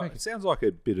PK? think? It sounds like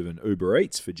a bit of an Uber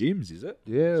Eats for gyms, is it?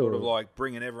 Yeah, Sort of or- like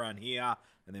bringing everyone here,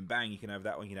 and then bang, you can have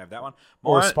that one, you can have that one.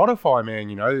 Or a My- Spotify, man,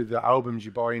 the albums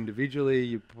you buy individually,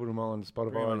 you put them all on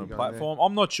Spotify. bring it on you a go platform.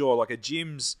 I'm not sure. Like a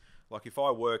gym's, like if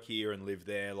I work here and live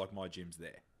there, like my gym's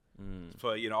there.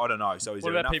 For I don't know. So is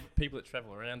What there about enough? people that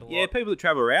travel around a lot? Yeah, people that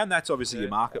travel around. That's obviously your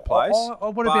marketplace.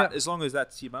 What but about- as long as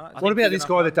that's your market? What about this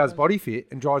guy that does Body Fit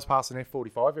and drives past an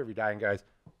F45 every day and goes,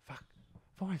 fuck,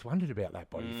 I've always wondered about that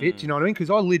Body Fit. Do you know what I mean?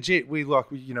 Because I legit, we drive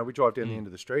down the end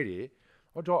of the street here.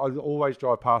 I always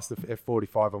drive past the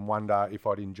F45 and wonder if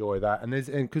I'd enjoy that. And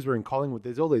because we're in Collingwood,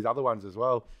 there's all these other ones as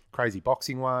well, crazy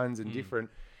boxing ones and different.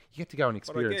 You get to go and But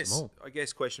experience them all. I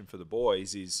guess question for the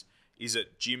boys is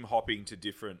it gym hopping to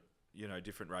different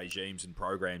regimes and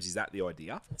programs? Is that the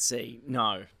idea? See,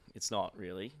 no, it's not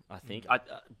really. I think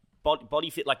Body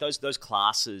Fit, like those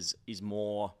classes, is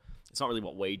more. It's not really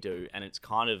what we do, and it's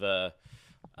kind of a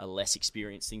less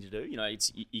experienced thing to do.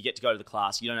 You get to go to the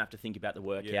class. You don't have to think about the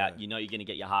workout. Yeah. You know you're going to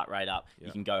get your heart rate up.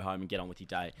 You can go home and get on with your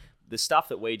day. The stuff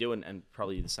that we do, and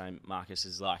probably the same, Marcus,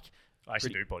 is like. I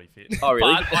actually do Body Fit. Oh,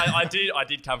 really? But I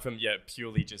did come from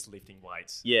purely just lifting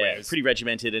weights. Yeah, whereas- pretty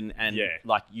regimented, and Yeah.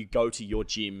 like you go to your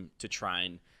gym to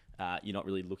train. You're not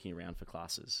really looking around for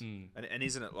classes. And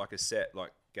isn't it like a set,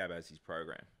 like Gab has his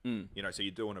program? So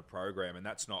you're doing a program, and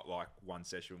that's not like one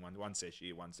session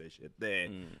here, one session there.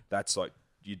 That's like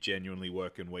you're genuinely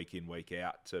working week in, week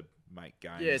out to make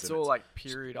gains. Yeah, it's and all like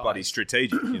periodized. bloody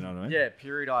strategic. You know what I mean? Yeah,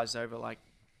 periodized over like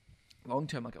long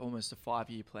term, like almost a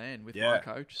 5-year plan with Yeah. my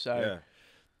coach. So Yeah.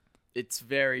 it's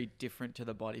very different to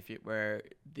the Body Fit, where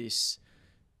this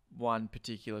one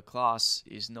particular class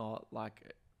is not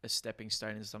like a stepping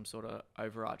stone in some sort of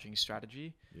overarching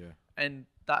strategy. Yeah. And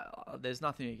that there's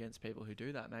nothing against people who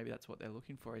do that. Maybe that's what they're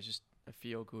looking for, is just a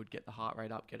feel good, get the heart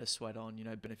rate up, get a sweat on,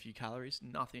 burn a few calories.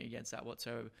 Nothing against that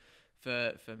whatsoever.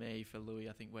 For me, for Louis,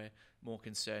 I think we're more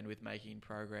concerned with making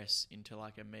progress into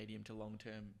like a medium to long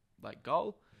term like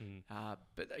goal.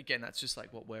 But again, that's just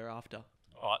like what we're after.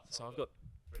 All right, so I've got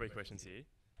 3 questions here: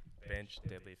 bench,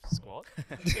 deadlift, squat.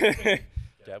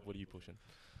 Gab, what are you pushing?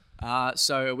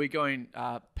 So are we going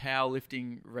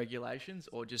powerlifting regulations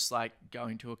or just like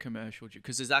going to a commercial gym?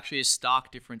 Because there's actually a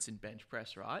stark difference in bench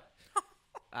press, right?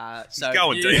 So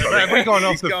going deep. Have we gone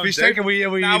off He's the going fish deep. tank? Are we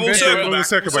Nah, we'll circle back.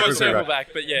 circle We'll back. circle back,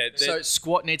 but yeah. So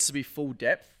squat needs to be full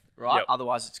depth, right? Yep.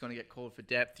 Otherwise, it's going to get called for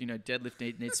depth.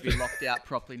 Deadlift needs to be locked out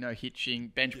properly, no hitching.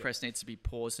 Bench press needs to be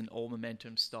paused and all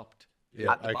momentum stopped.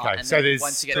 Yeah, at the bar. okay. And So then there's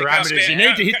once you get the parameters. You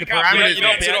need to hit the parameters. You're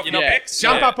not Bounce it off you're your not- pecs.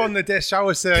 Jump up on the desk. Show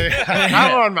us.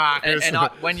 Come on, Marcus. And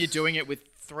when you're doing it with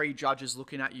 3 judges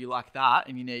looking at you like that,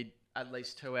 and you need at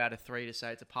least 2 out of 3 to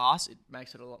say it's a pass, it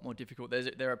makes it a lot more difficult.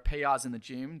 There are PRs in the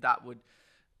gym that would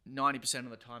 90% of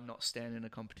the time not stand in a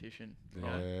competition.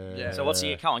 Yeah. So what's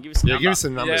the come on? Give us a number. give us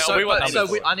some numbers. Yeah, we want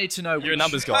numbers. I need to know. You're a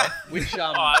numbers guy. Which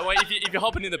All right, well, if you're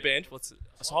hopping in the bench,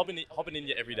 hopping in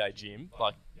your everyday gym,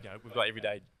 like we've got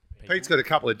everyday. people. Pete's got a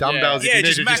couple of dumbbells. Yeah, if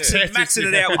you just need to test maxing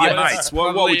it out with your mates.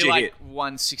 What probably would you like hit?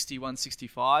 160,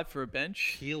 165 for a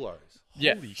bench. kilos.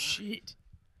 Yeah. Holy shit!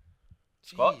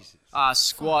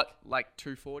 Squat like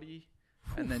 240,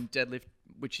 and then deadlift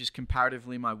which is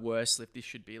comparatively my worst lift. This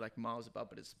should be like miles above,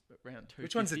 but it's around 250.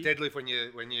 Which one's the deadlift when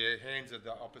your hands are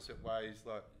the opposite ways?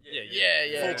 Like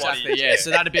Yeah, exactly. Yeah, so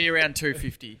that'd be around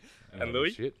 250. And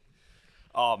Louis? Shit.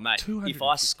 Oh, mate, if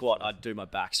I squat, I'd do my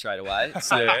back straight away.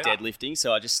 So deadlifting,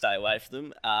 so I just stay away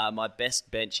from them. My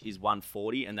best bench is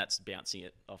 140, and that's bouncing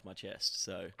it off my chest,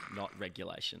 so not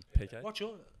regulation. PK? What's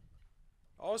your?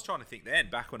 I was trying to think then,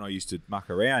 back when I used to muck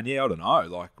around. Yeah, I don't know,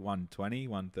 like 120,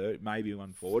 130, maybe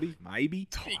 140, maybe.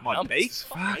 Might be.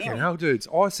 Fucking hell, dudes.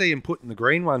 I see him putting the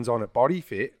green ones on at Body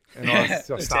Fit. And I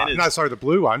start, the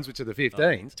blue ones, which are the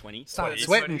 15s. 20. Start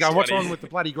sweating, going, what's wrong with the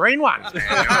bloody green ones?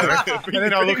 And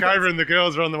then I look over and the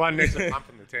girls are on the one next to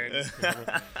pumping the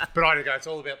 10s. But I go, it's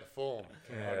all about the form.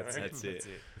 Yeah, that's it.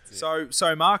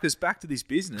 So Marcus, back to this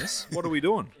business. What are we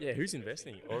doing? Yeah, who's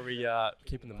investing? Or are we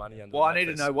keeping the money under Well, I the need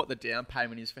to mattress? know what the down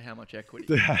payment is for how much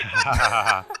equity.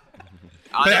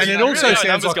 And it also really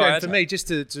sounds numbers like, guy, for me, just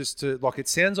to like, it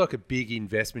sounds like a big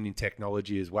investment in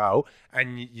technology as well.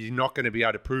 And you're not going to be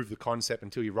able to prove the concept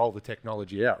until you roll the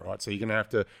technology out, right? So you're going to have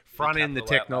to front end the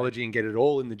capital outlay. technology and get it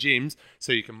all in the gyms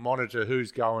so you can monitor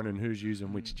who's going and who's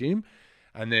using which gym.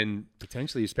 And then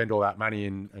potentially you spend all that money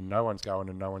and no one's going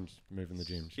and no one's moving the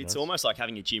gyms. It's almost like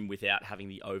having a gym without having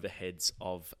the overheads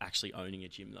of actually owning a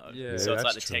gym, though. Yeah. So it's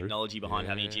like that's the true. technology behind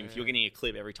having a gym. If you're getting a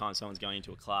clip every time someone's going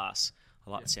into a class, I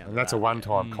like the sound And of that's that. a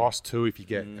one-time cost too if you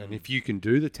get and if you can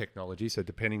do the technology. So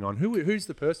depending on who's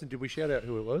the person, did we shout out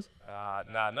who it was?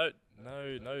 No.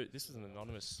 This was an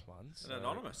anonymous one. So.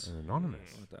 Anonymous. Anonymous.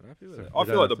 I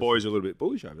feel like the boys are a little bit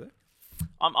bullish over there.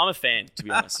 I'm a fan, to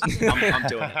be honest. I'm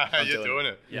doing it. You're doing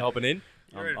it. You helping in?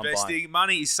 You're I'm investing.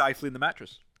 Money is safely in the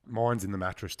mattress. Mine's in the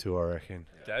mattress too, I reckon.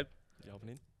 Gabe, you helping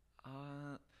in?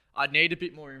 I'd need a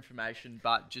bit more information,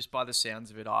 but just by the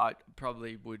sounds of it, I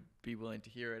probably would be willing to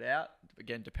hear it out.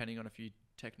 Again, depending on a few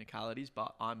technicalities,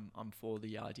 but I'm for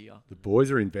the idea. The boys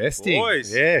are investing.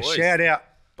 Boys. Shout out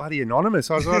bloody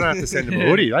Anonymous. I don't have to send them a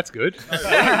hoodie. That's good.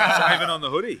 Saving on the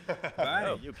hoodie.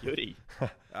 Oh, you're a beauty.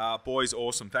 Boys,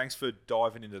 awesome. Thanks for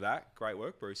diving into that. Great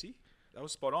work, Brucey. That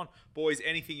was spot on. Boys,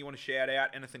 anything you want to shout out?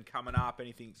 Anything coming up?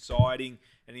 Anything exciting?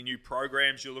 Any new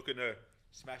programs you're looking to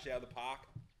smash out of the park?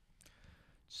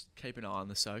 Just keep an eye on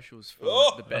the socials for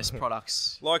Oh! the best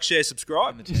products Like, share, in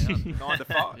subscribe. the town. 9 to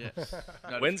 5. Yeah.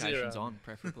 When's Notifications your, on,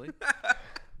 preferably.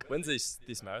 When's this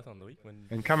marathon, Louis? When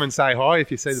And come and say hi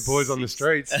if you see the boys on the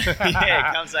streets.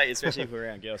 Yeah, come say, especially if we're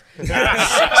around girls.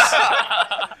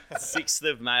 6th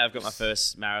of May, I've got my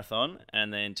first marathon,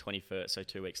 and then 21st, so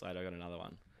 2 weeks later, I got another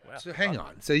one. So hang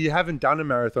on. So you haven't done a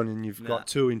marathon and you've got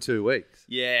 2 in 2 weeks.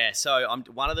 Yeah, so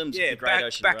one of them's Yeah, the Great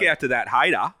Ocean back Road. out to that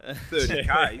hater. 30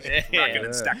 Ks. Yeah. Fucking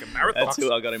and stacking marathons. That's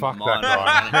who I got in my Fuck mind.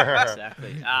 that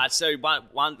Exactly. So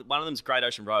one of them's Great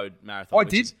Ocean Road Marathon. I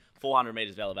which did. is 400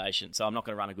 meters of elevation, so I'm not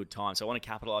going to run a good time. So I want to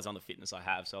capitalize on the fitness I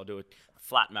have. So I'll do a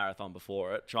flat marathon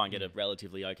before it, try and get a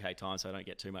relatively okay time, so I don't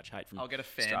get too much hate from I'll get a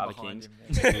fan Strava behind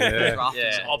Kings. him.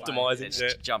 Yeah. optimising. And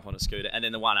just jump on a scooter, and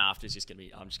then the one after is just going to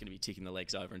be I'm just going to be ticking the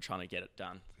legs over and trying to get it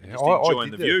done. Just enjoying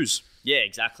the views. Yeah,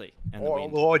 exactly. And the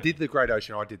wind. Well, I did the Great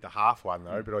Ocean. I did the half one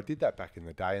though, but I did that back in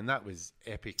the day, and that was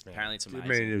epic, man. Apparently it's I amazing.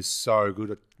 mean, it was so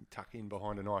good. Tuck in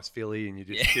behind a nice filly, and you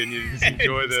just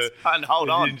enjoy the. And hold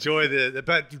you on. enjoy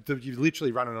you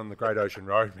literally running on the Great Ocean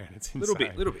Road, man. It's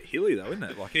insane. Little bit hilly though, isn't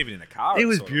it? Like even in a car. It it's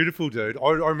was sort of- beautiful, dude. I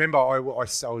remember I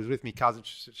was with my cousin,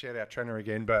 shout out Trenner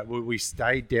again, but we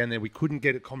stayed down there. We couldn't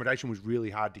get accommodation, was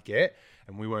really hard to get,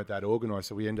 and we weren't that organised,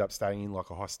 so we ended up staying in like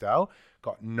a hostel.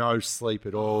 Got no sleep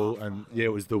at all, and yeah,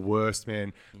 it was the worst,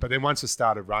 man. But then once I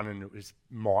started running, it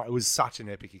was such an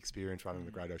epic experience running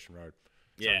the Great Ocean Road.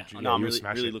 Yeah, So, no, I'm you'll really,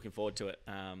 smash really it. looking forward to it.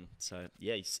 So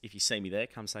yeah, if you see me there,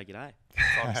 come say g'day.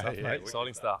 Exciting stuff, mate.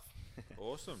 Exciting stuff.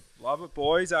 Awesome. Love it,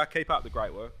 boys. Keep up the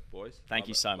great work, boys. Thank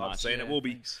you so Love much. seeing it. Yeah, We'll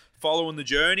be thanks. following the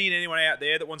journey, and anyone out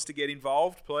there that wants to get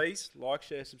involved, please like,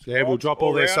 share, subscribe. Yeah, we'll drop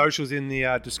all their around socials in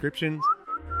the description.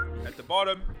 at the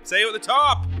bottom. See you at the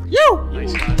top.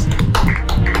 Thanks,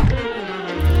 guys.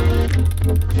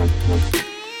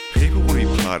 People want to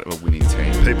be part of a winning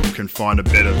team. People can find a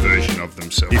better version of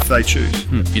themselves if they choose.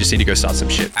 You just need to go start some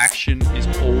shit. Action is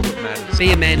all that matters.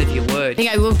 Be a man of your word. I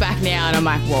think I look back now and I'm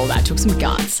like, whoa, that took some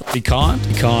guts. Be kind,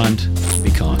 be kind,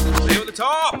 be kind. See you at the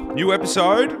top. New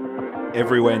episode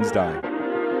every Wednesday.